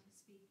are not to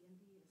speak in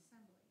the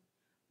assembly.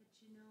 But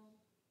no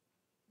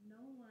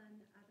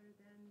one other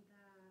than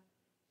the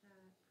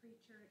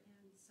preacher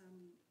and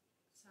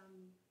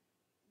some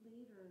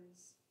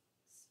leaders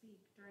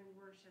speak during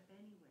worship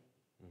anyway.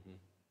 Mm-hmm.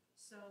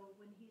 So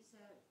when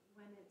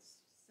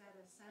it's said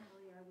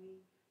assembly, are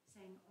we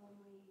saying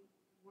only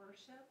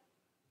worship?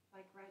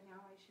 Like right now,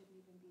 I shouldn't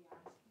even be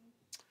asking?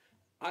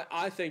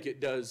 I think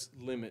it does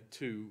limit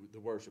to the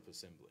worship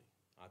assembly.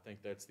 I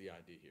think that's the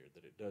idea here,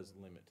 that it does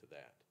limit to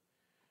that.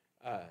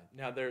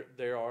 Now,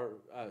 there are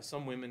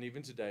some women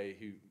even today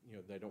who,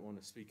 they don't want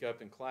to speak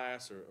up in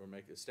class or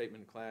make a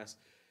statement in class.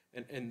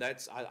 And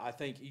that's, I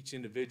think each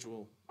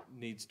individual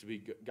needs to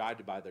be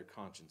guided by their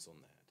conscience on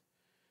that.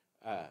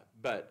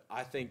 But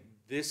I think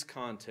this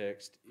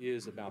context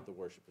is about the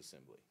worship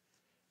assembly.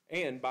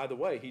 And by the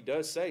way, he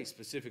does say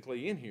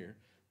specifically in here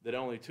that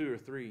only 2 or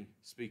 3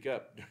 speak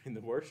up during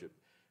the worship,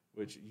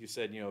 which you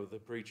said, the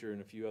preacher and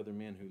a few other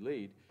men who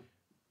lead,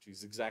 which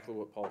is exactly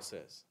what Paul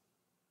says.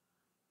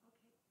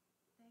 Okay,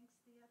 thanks.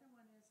 The other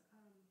one is,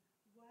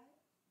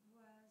 what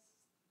was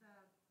the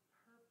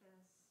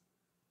purpose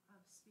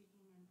of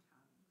speaking in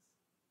tongues?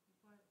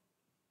 What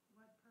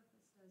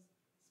purpose does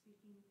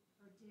speaking,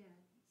 or did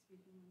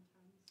speaking in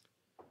tongues?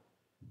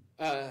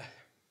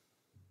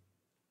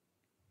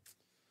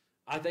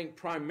 I think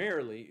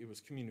primarily it was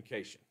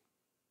communication.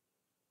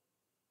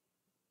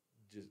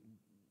 Just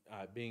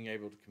being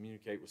able to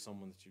communicate with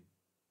someone that you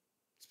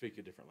speak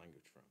a different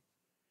language from.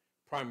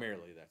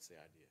 Primarily, that's the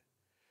idea.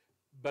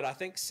 But I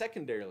think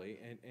secondarily,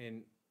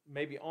 and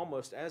maybe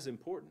almost as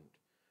important,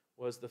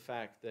 was the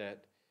fact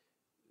that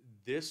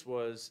this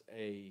was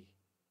a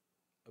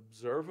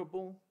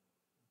observable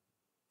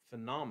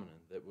phenomenon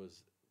that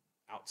was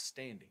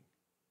outstanding.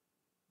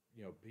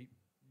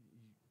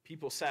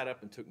 People sat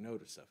up and took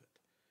notice of it.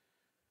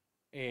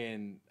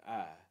 And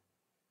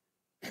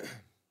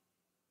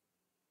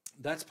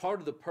that's part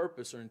of the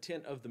purpose or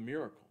intent of the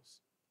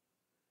miracles,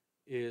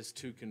 is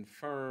to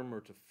confirm or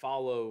to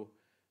follow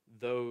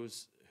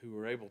those who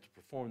were able to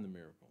perform the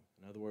miracle.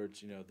 In other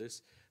words,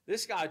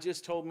 this guy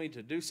just told me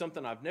to do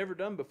something I've never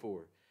done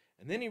before,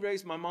 and then he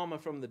raised my mama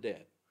from the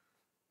dead.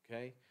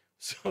 Okay?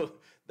 So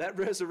that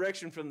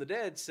resurrection from the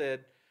dead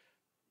said,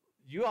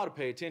 you ought to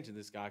pay attention to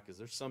this guy because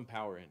there's some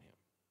power in him.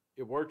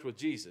 It worked with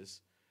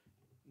Jesus.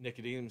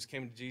 Nicodemus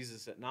came to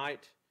Jesus at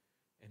night,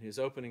 and his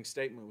opening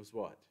statement was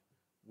what?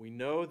 We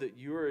know that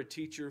you are a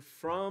teacher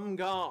from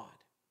God,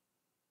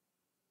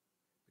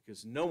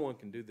 because no one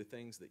can do the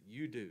things that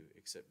you do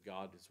except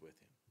God is with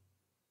him.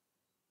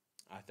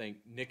 I think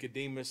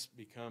Nicodemus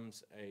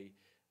becomes a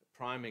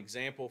prime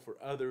example for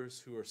others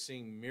who are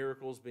seeing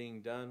miracles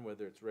being done,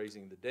 whether it's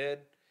raising the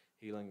dead,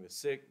 healing the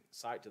sick,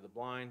 sight to the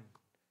blind,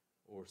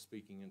 or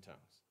speaking in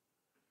tongues.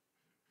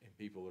 And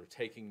people are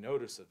taking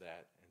notice of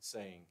that and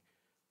saying,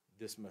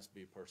 this must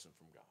be a person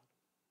from God.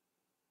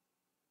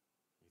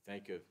 You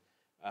think of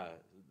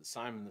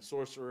Simon the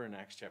sorcerer in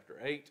Acts chapter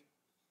 8.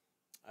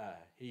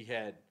 He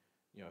had,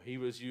 he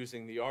was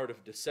using the art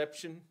of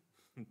deception,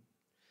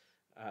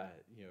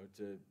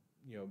 to,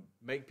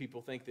 make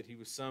people think that he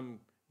was some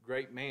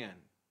great man,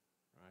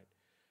 right?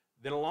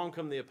 Then along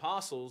come the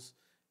apostles,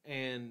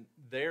 and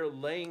they're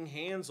laying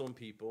hands on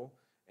people,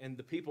 and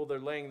the people they're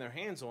laying their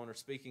hands on are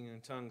speaking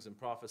in tongues and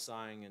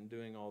prophesying and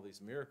doing all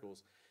these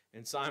miracles.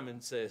 And Simon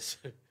says,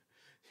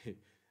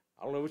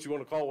 I don't know what you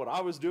want to call what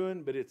I was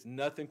doing, but it's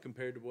nothing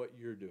compared to what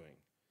you're doing.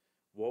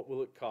 What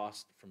will it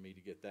cost for me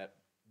to get that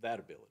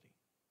ability?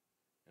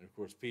 And of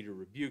course, Peter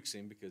rebukes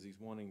him because he's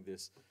wanting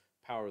this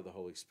power of the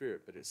Holy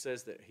Spirit. But it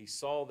says that he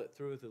saw that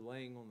through the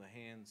laying on the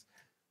hands,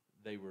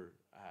 they were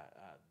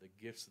the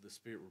gifts of the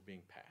Spirit were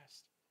being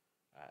passed.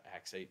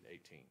 Acts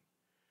 8:18.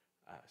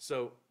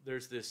 So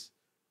there's this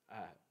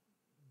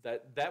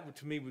that would,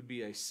 to me, would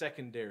be a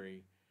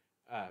secondary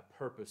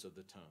purpose of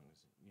the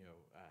tongues,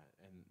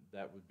 and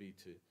that would be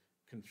to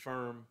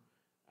confirm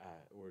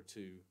or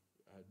to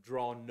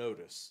draw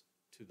notice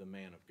to the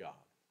man of God.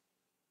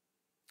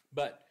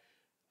 But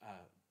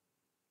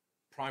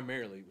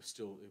primarily, it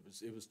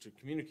was to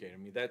communicate. I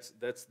mean, that's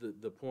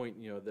the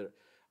point, that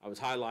I was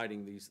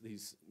highlighting these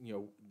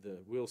the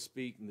will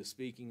speak and the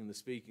speaking and the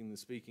speaking and the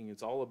speaking.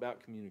 It's all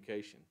about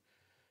communication,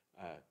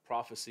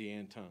 prophecy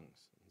and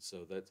tongues. And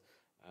so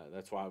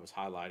that's why I was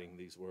highlighting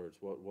these words.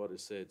 What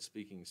is said,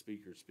 speaking,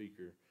 speaker,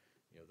 speaker.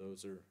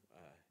 Those are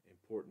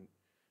important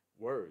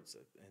words,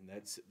 and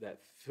that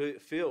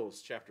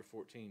fills chapter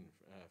 14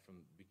 from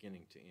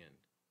beginning to end.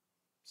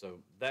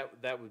 So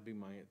that would be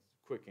my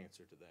quick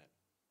answer to that.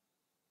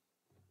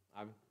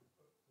 Well, she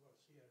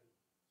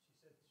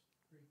said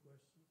 3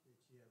 questions. Did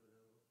she have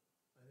another one?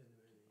 I didn't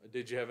hear any.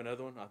 Did you have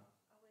another one? Oh,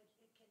 it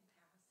can pass.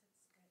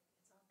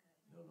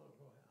 It's good. It's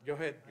all good. No, go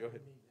ahead. Go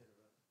ahead. I didn't mean to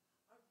interrupt.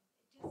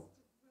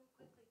 Just real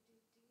quickly,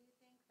 do you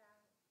think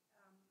that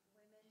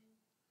women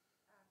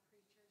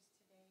preachers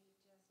today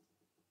just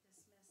dismiss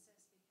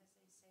this because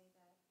they say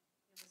that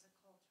it was a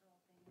cultural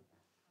thing at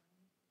that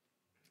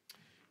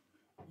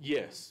time?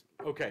 Yes.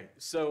 Okay.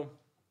 So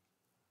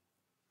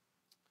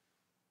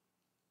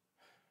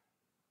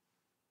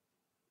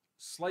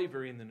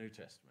slavery in the New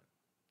Testament,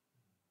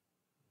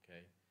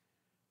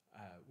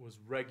 was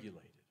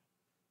regulated.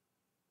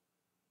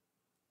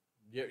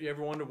 You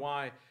ever wonder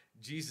why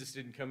Jesus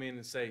didn't come in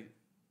and say,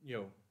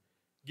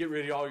 get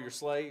rid of all your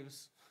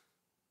slaves?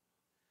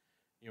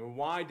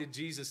 Why did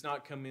Jesus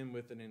not come in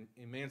with an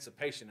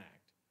Emancipation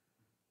Act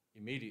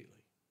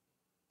immediately?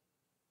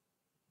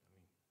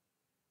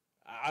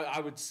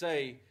 I would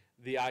say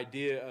the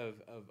idea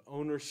of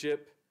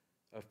ownership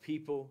of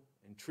people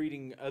and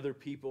treating other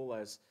people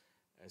as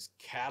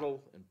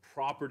cattle and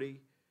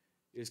property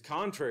is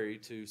contrary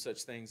to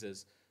such things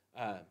as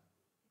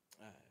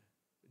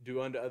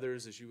do unto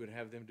others as you would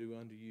have them do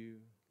unto you.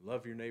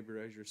 Love your neighbor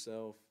as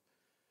yourself.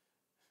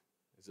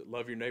 Is it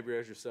love your neighbor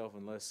as yourself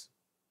unless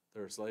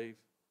they're a slave?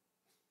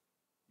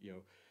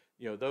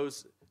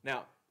 Those.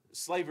 Now,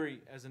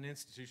 slavery as an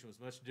institution was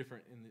much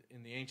different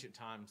in the ancient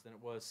times than it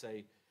was,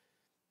 say,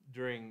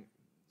 during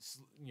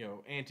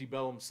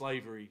antebellum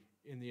slavery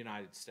in the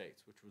United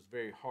States, which was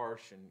very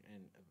harsh and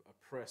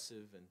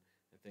oppressive and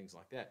things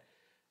like that.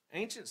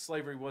 Ancient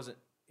slavery wasn't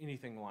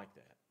anything like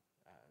that.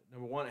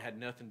 Number one, it had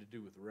nothing to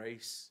do with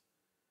race.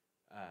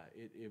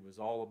 It was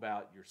all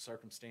about your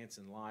circumstance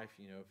in life.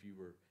 If you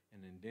were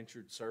an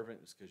indentured servant,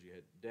 it's because you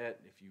had debt.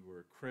 If you were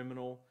a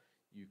criminal,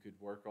 you could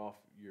work off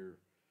your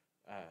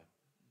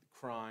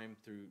crime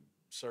through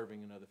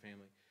serving another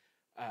family.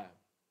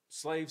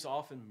 Slaves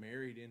often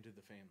married into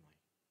the family,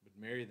 would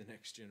marry the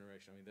next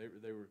generation. I mean,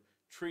 they were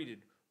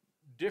treated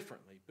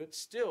differently, but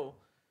still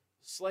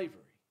slavery.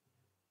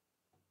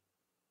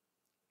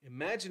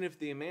 Imagine if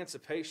the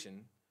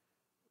emancipation,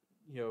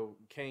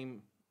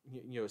 came,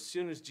 as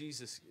soon as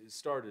Jesus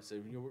started,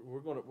 said,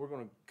 we're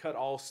going to cut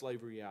all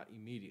slavery out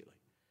immediately.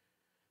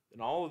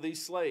 Then all of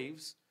these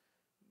slaves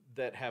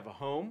that have a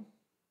home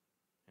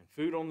and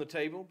food on the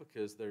table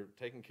because they're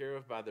taken care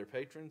of by their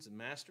patrons and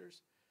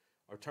masters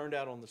are turned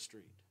out on the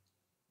street.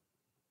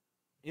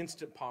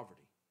 Instant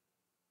poverty.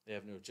 They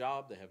have no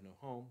job. They have no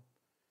home.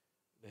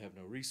 They have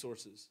no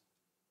resources.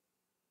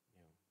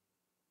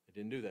 They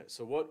didn't do that.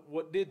 So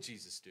what did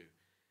Jesus do?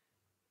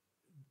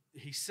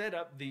 He set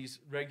up these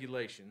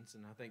regulations,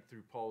 and I think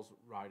through Paul's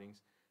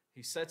writings,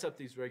 he sets up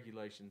these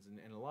regulations,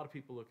 and a lot of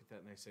people look at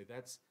that and they say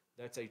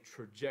that's a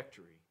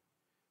trajectory.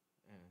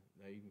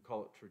 They even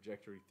call it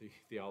trajectory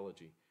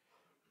theology.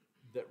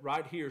 That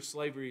right here,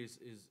 slavery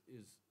is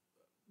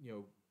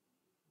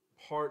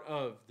part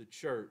of the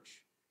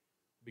church,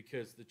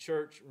 because the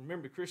church,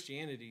 remember,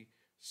 Christianity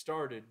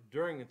started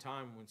during a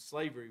time when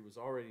slavery was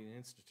already an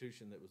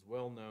institution that was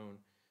well known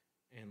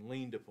and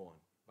leaned upon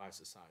by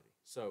society.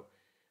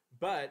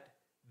 But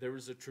there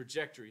was a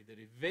trajectory that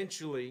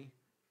eventually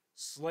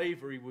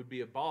slavery would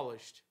be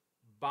abolished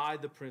by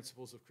the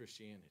principles of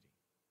Christianity.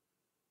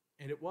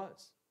 And it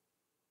was.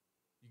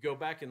 You go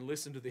back and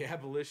listen to the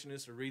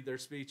abolitionists or read their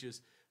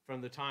speeches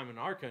from the time in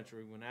our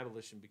country when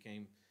abolition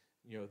became,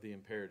 the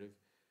imperative.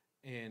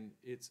 And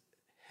it's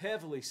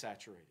heavily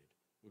saturated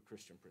with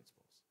Christian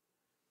principles.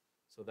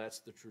 So that's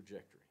the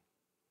trajectory.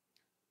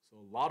 So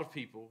a lot of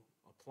people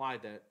apply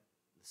that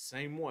the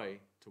same way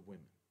to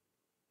women.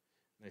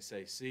 They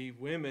say, see,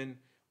 women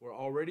were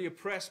already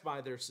oppressed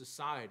by their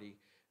society,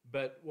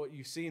 but what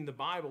you see in the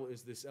Bible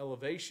is this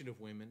elevation of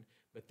women,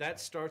 but that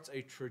starts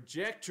a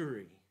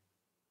trajectory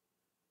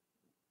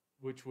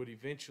which would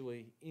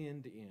eventually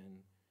end in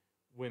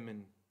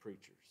women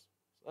preachers.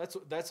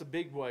 So that's a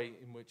big way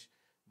in which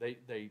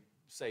they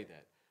say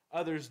that.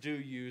 Others do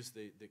use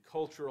the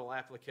cultural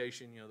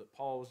application, that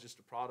Paul was just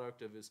a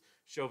product of his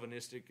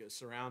chauvinistic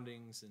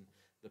surroundings and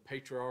the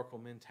patriarchal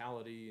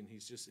mentality, and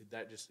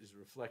that just is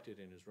reflected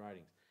in his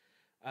writings.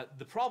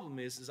 The problem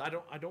is I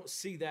don't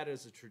see that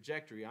as a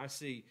trajectory. I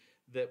see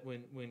that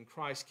when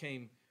Christ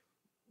came,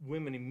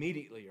 women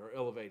immediately are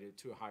elevated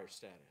to a higher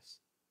status.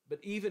 But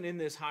even in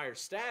this higher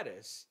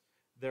status,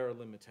 there are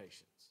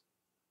limitations.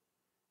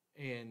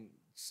 And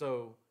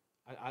so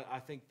I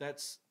think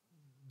that's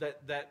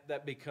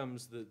that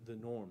becomes the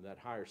norm, that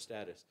higher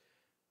status.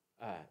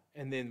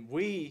 And then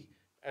we,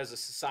 as a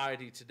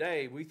society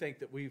today, we think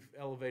that we've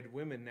elevated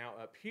women now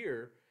up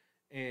here,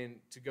 and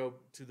to go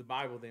to the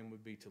Bible then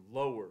would be to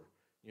lower.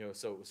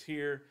 So it was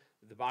here,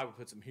 the Bible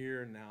puts them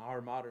here, and now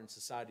our modern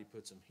society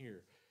puts them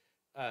here.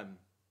 And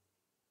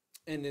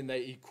then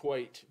they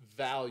equate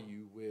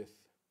value with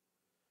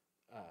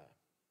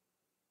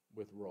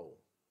role.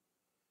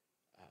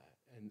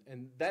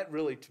 And that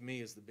really, to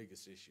me, is the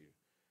biggest issue,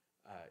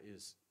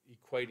 is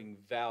equating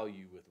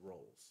value with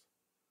roles.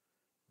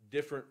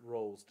 Different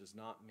roles does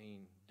not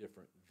mean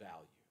different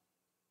value.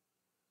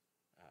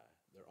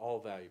 They're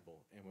all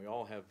valuable, and we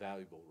all have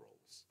valuable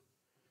roles.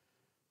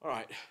 All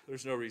right,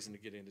 there's no reason to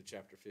get into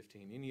chapter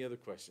 15. Any other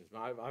questions?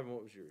 Ivan,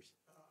 what was yours?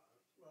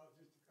 Well,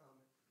 just a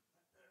comment,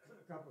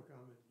 a couple of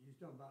comments. You was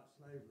talking about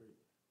slavery.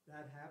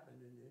 That happened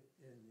in the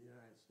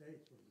United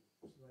States when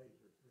slaves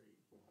were freed.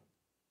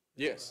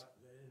 Yes.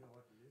 They didn't know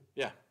what to do.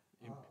 Yeah.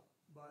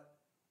 But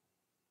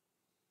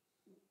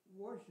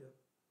worship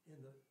in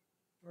the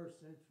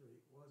first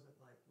century wasn't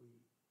like we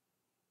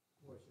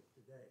worship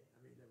today. I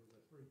mean, there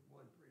was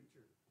one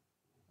preacher.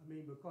 I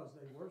mean, because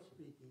they were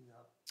speaking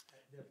up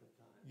at different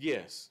times.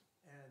 Yes.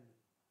 And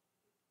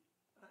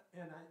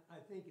I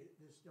think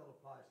this still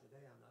applies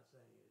today. I'm not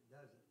saying it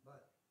doesn't,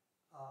 but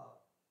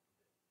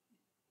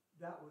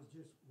that would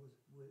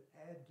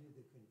add to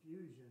the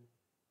confusion.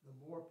 The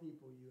more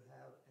people you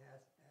have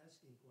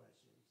asking questions,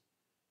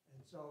 and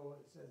so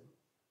it says,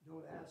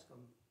 don't ask them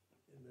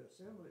in the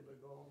assembly,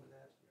 but go home and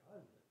ask your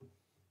husband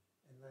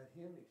and let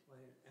him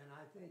explain it. And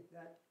I think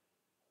that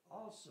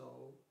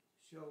also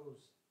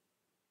shows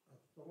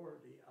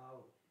authority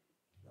of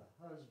the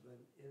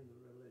husband in the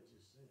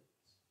religious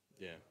sense.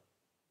 Yeah.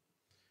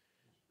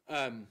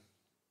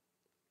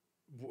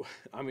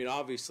 I mean,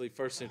 obviously,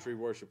 first century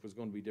worship was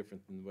going to be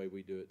different than the way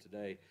we do it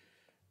today,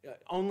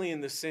 only in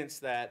the sense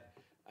that,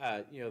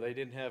 they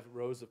didn't have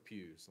rows of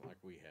pews like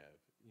we have.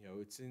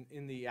 It's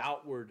in the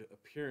outward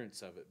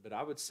appearance of it. But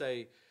I would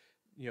say,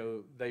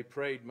 they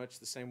prayed much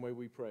the same way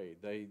we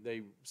prayed.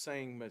 They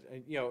sang much,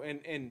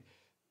 and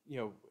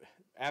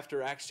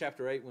after Acts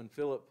chapter 8, when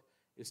Philip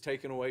is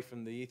taken away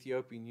from the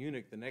Ethiopian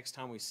eunuch, the next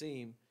time we see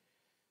him,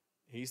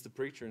 he's the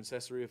preacher in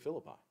Caesarea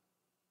Philippi.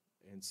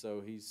 And so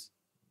he's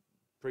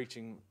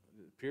preaching,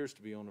 it appears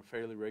to be on a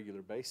fairly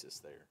regular basis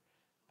there,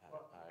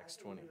 Acts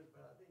 20.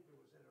 But I think there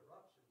was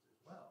interruptions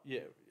as well.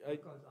 Yeah,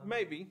 Because,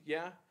 maybe,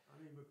 yeah. I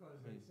mean, because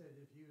they said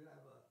if you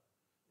have a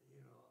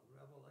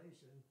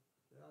revelation,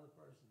 the other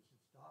person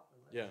should stop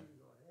and let Yeah. you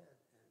go ahead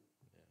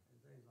and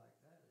things like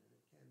that. And it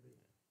can be.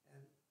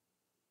 And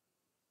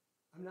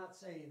I'm not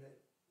saying that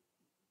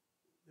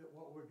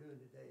what we're doing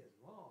today is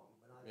wrong,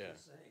 but I'm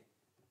just saying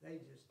they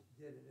just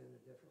did it in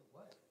a different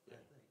way, I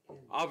think.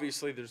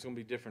 Obviously, there's going to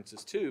be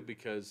differences too,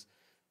 because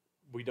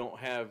we don't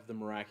have the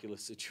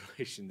miraculous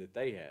situation that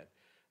they had.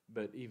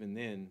 But even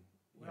then,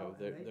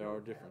 there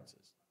are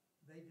differences.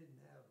 They didn't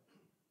have,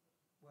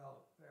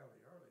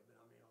 fairly early, but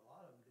I mean, a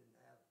lot of them didn't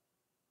have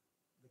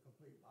the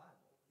complete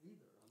Bible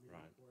either. I mean,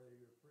 Right. where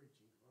you're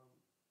preaching from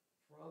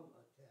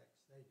a text,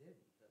 they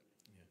didn't.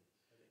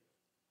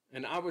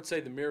 And I would say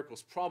the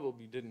miracles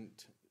probably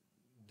didn't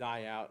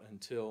die out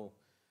until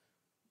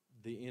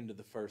the end of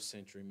the first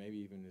century, maybe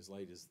even as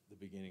late as the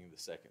beginning of the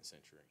second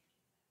century,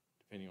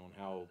 depending on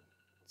how old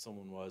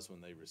someone was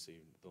when they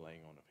received the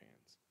laying on of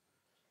hands.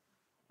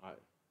 All right.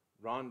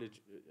 Ron, did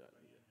you,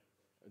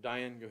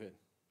 Diane, go ahead.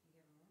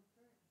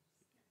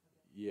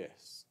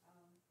 Yes.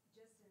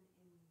 Just in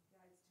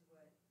regards to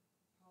what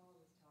Paul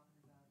was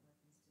talking about,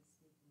 reference to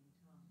speaking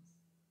in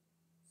tongues.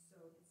 So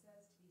it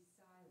says to be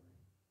silent,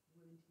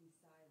 women to be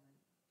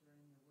silent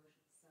during the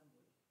worship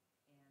assembly,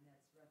 and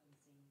that's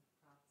referencing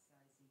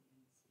prophesizing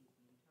and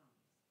speaking in tongues.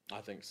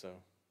 I think so.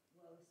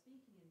 Well, the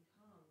speaking in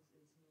tongues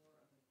is more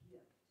of a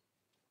gift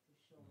to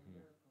show a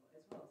miracle,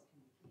 as well as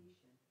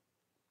communication.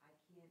 I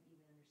can't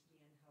even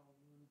understand how a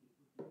woman would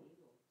be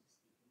able to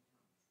speak in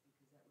tongues,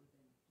 because that would have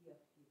been a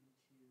gift given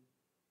to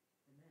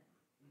the men,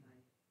 in my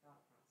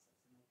thought process.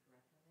 Am I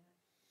correct on that?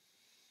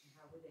 And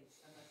how would they,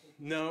 unless they...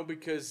 No,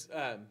 because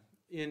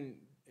in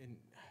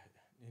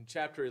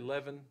chapter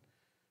 11,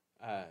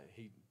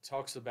 he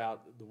talks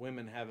about the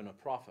women having a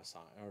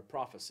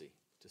prophecy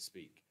to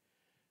speak,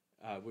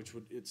 which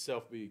would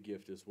itself be a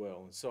gift as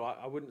well. And so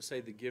I wouldn't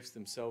say the gifts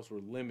themselves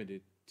were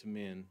limited to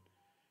men.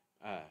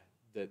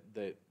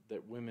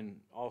 That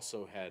women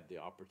also had the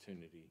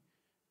opportunity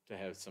to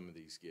have some of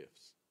these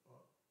gifts.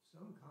 Well,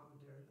 some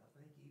commentaries, I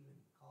think even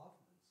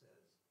Kaufman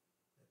says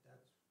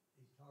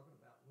he's talking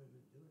about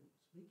women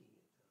speaking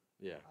in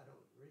tongues. Yeah. I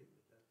don't agree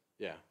with that.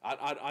 Yeah,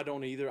 I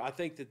don't either. I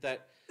think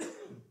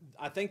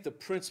I think the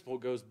principle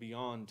goes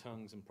beyond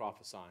tongues and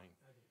prophesying.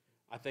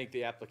 I think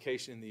the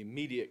application in the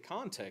immediate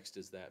context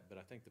is that, but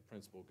I think the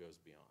principle goes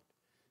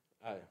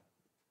beyond.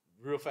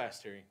 Real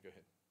fast, Terry, go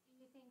ahead. Do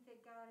you think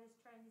that God is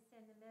trying to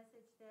send a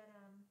message that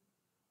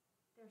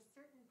there's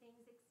certain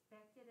things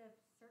expected of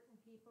certain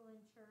people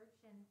in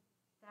church, and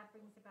that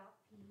brings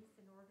about peace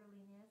and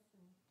orderliness?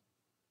 And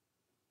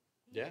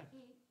he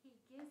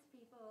gives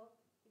people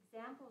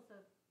examples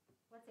of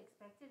what's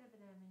expected of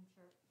them in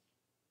church.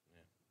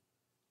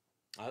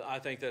 I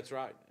think that's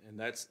right, and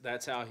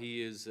that's how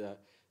he is.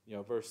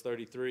 Verse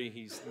 33.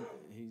 He's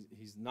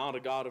not a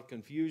God of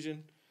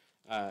confusion,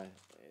 and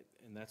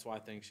that's why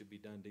things should be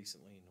done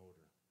decently in order.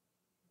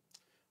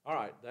 All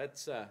right,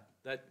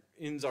 that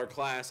ends our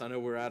class. I know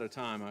we're out of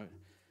time,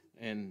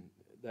 and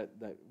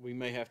that we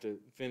may have to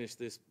finish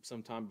this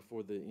sometime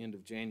before the end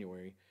of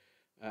January,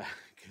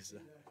 because.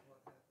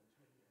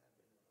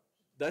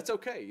 That's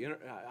okay.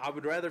 I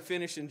would rather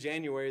finish in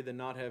January than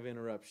not have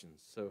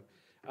interruptions. So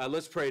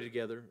let's pray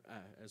together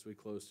as we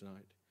close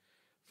tonight.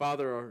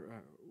 Father,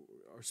 our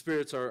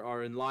spirits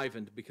are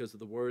enlivened because of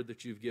the word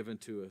that you've given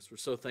to us. We're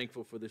so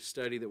thankful for this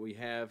study that we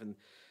have, and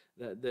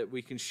that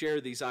we can share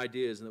these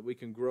ideas and that we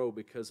can grow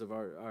because of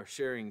our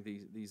sharing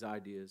these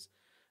ideas.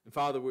 And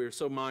Father, we are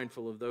so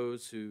mindful of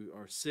those who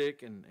are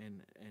sick and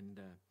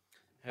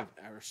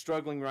are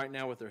struggling right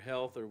now with their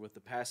health or with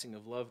the passing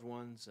of loved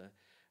ones.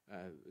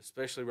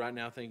 Especially right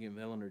now, thinking of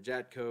Eleanor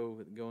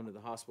Jatko going to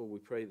the hospital. We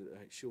pray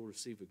that she'll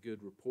receive a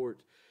good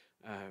report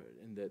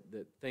and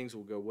that things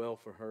will go well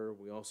for her.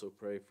 We also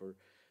pray for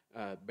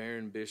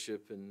Baron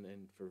Bishop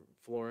and for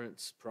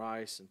Florence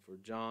Price and for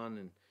John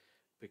and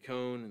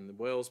Picone and the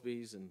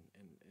Wellesbys and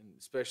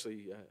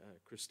especially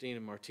Christina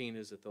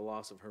Martinez at the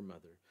loss of her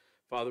mother.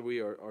 Father,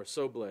 we are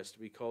so blessed to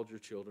be called your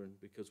children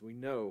because we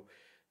know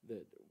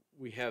that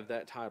we have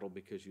that title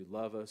because you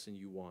love us and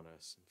you want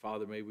us.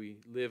 Father, may we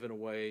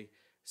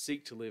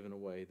seek to live in a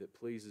way that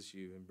pleases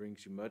you and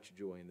brings you much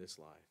joy in this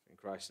life. In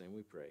Christ's name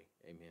we pray.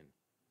 Amen.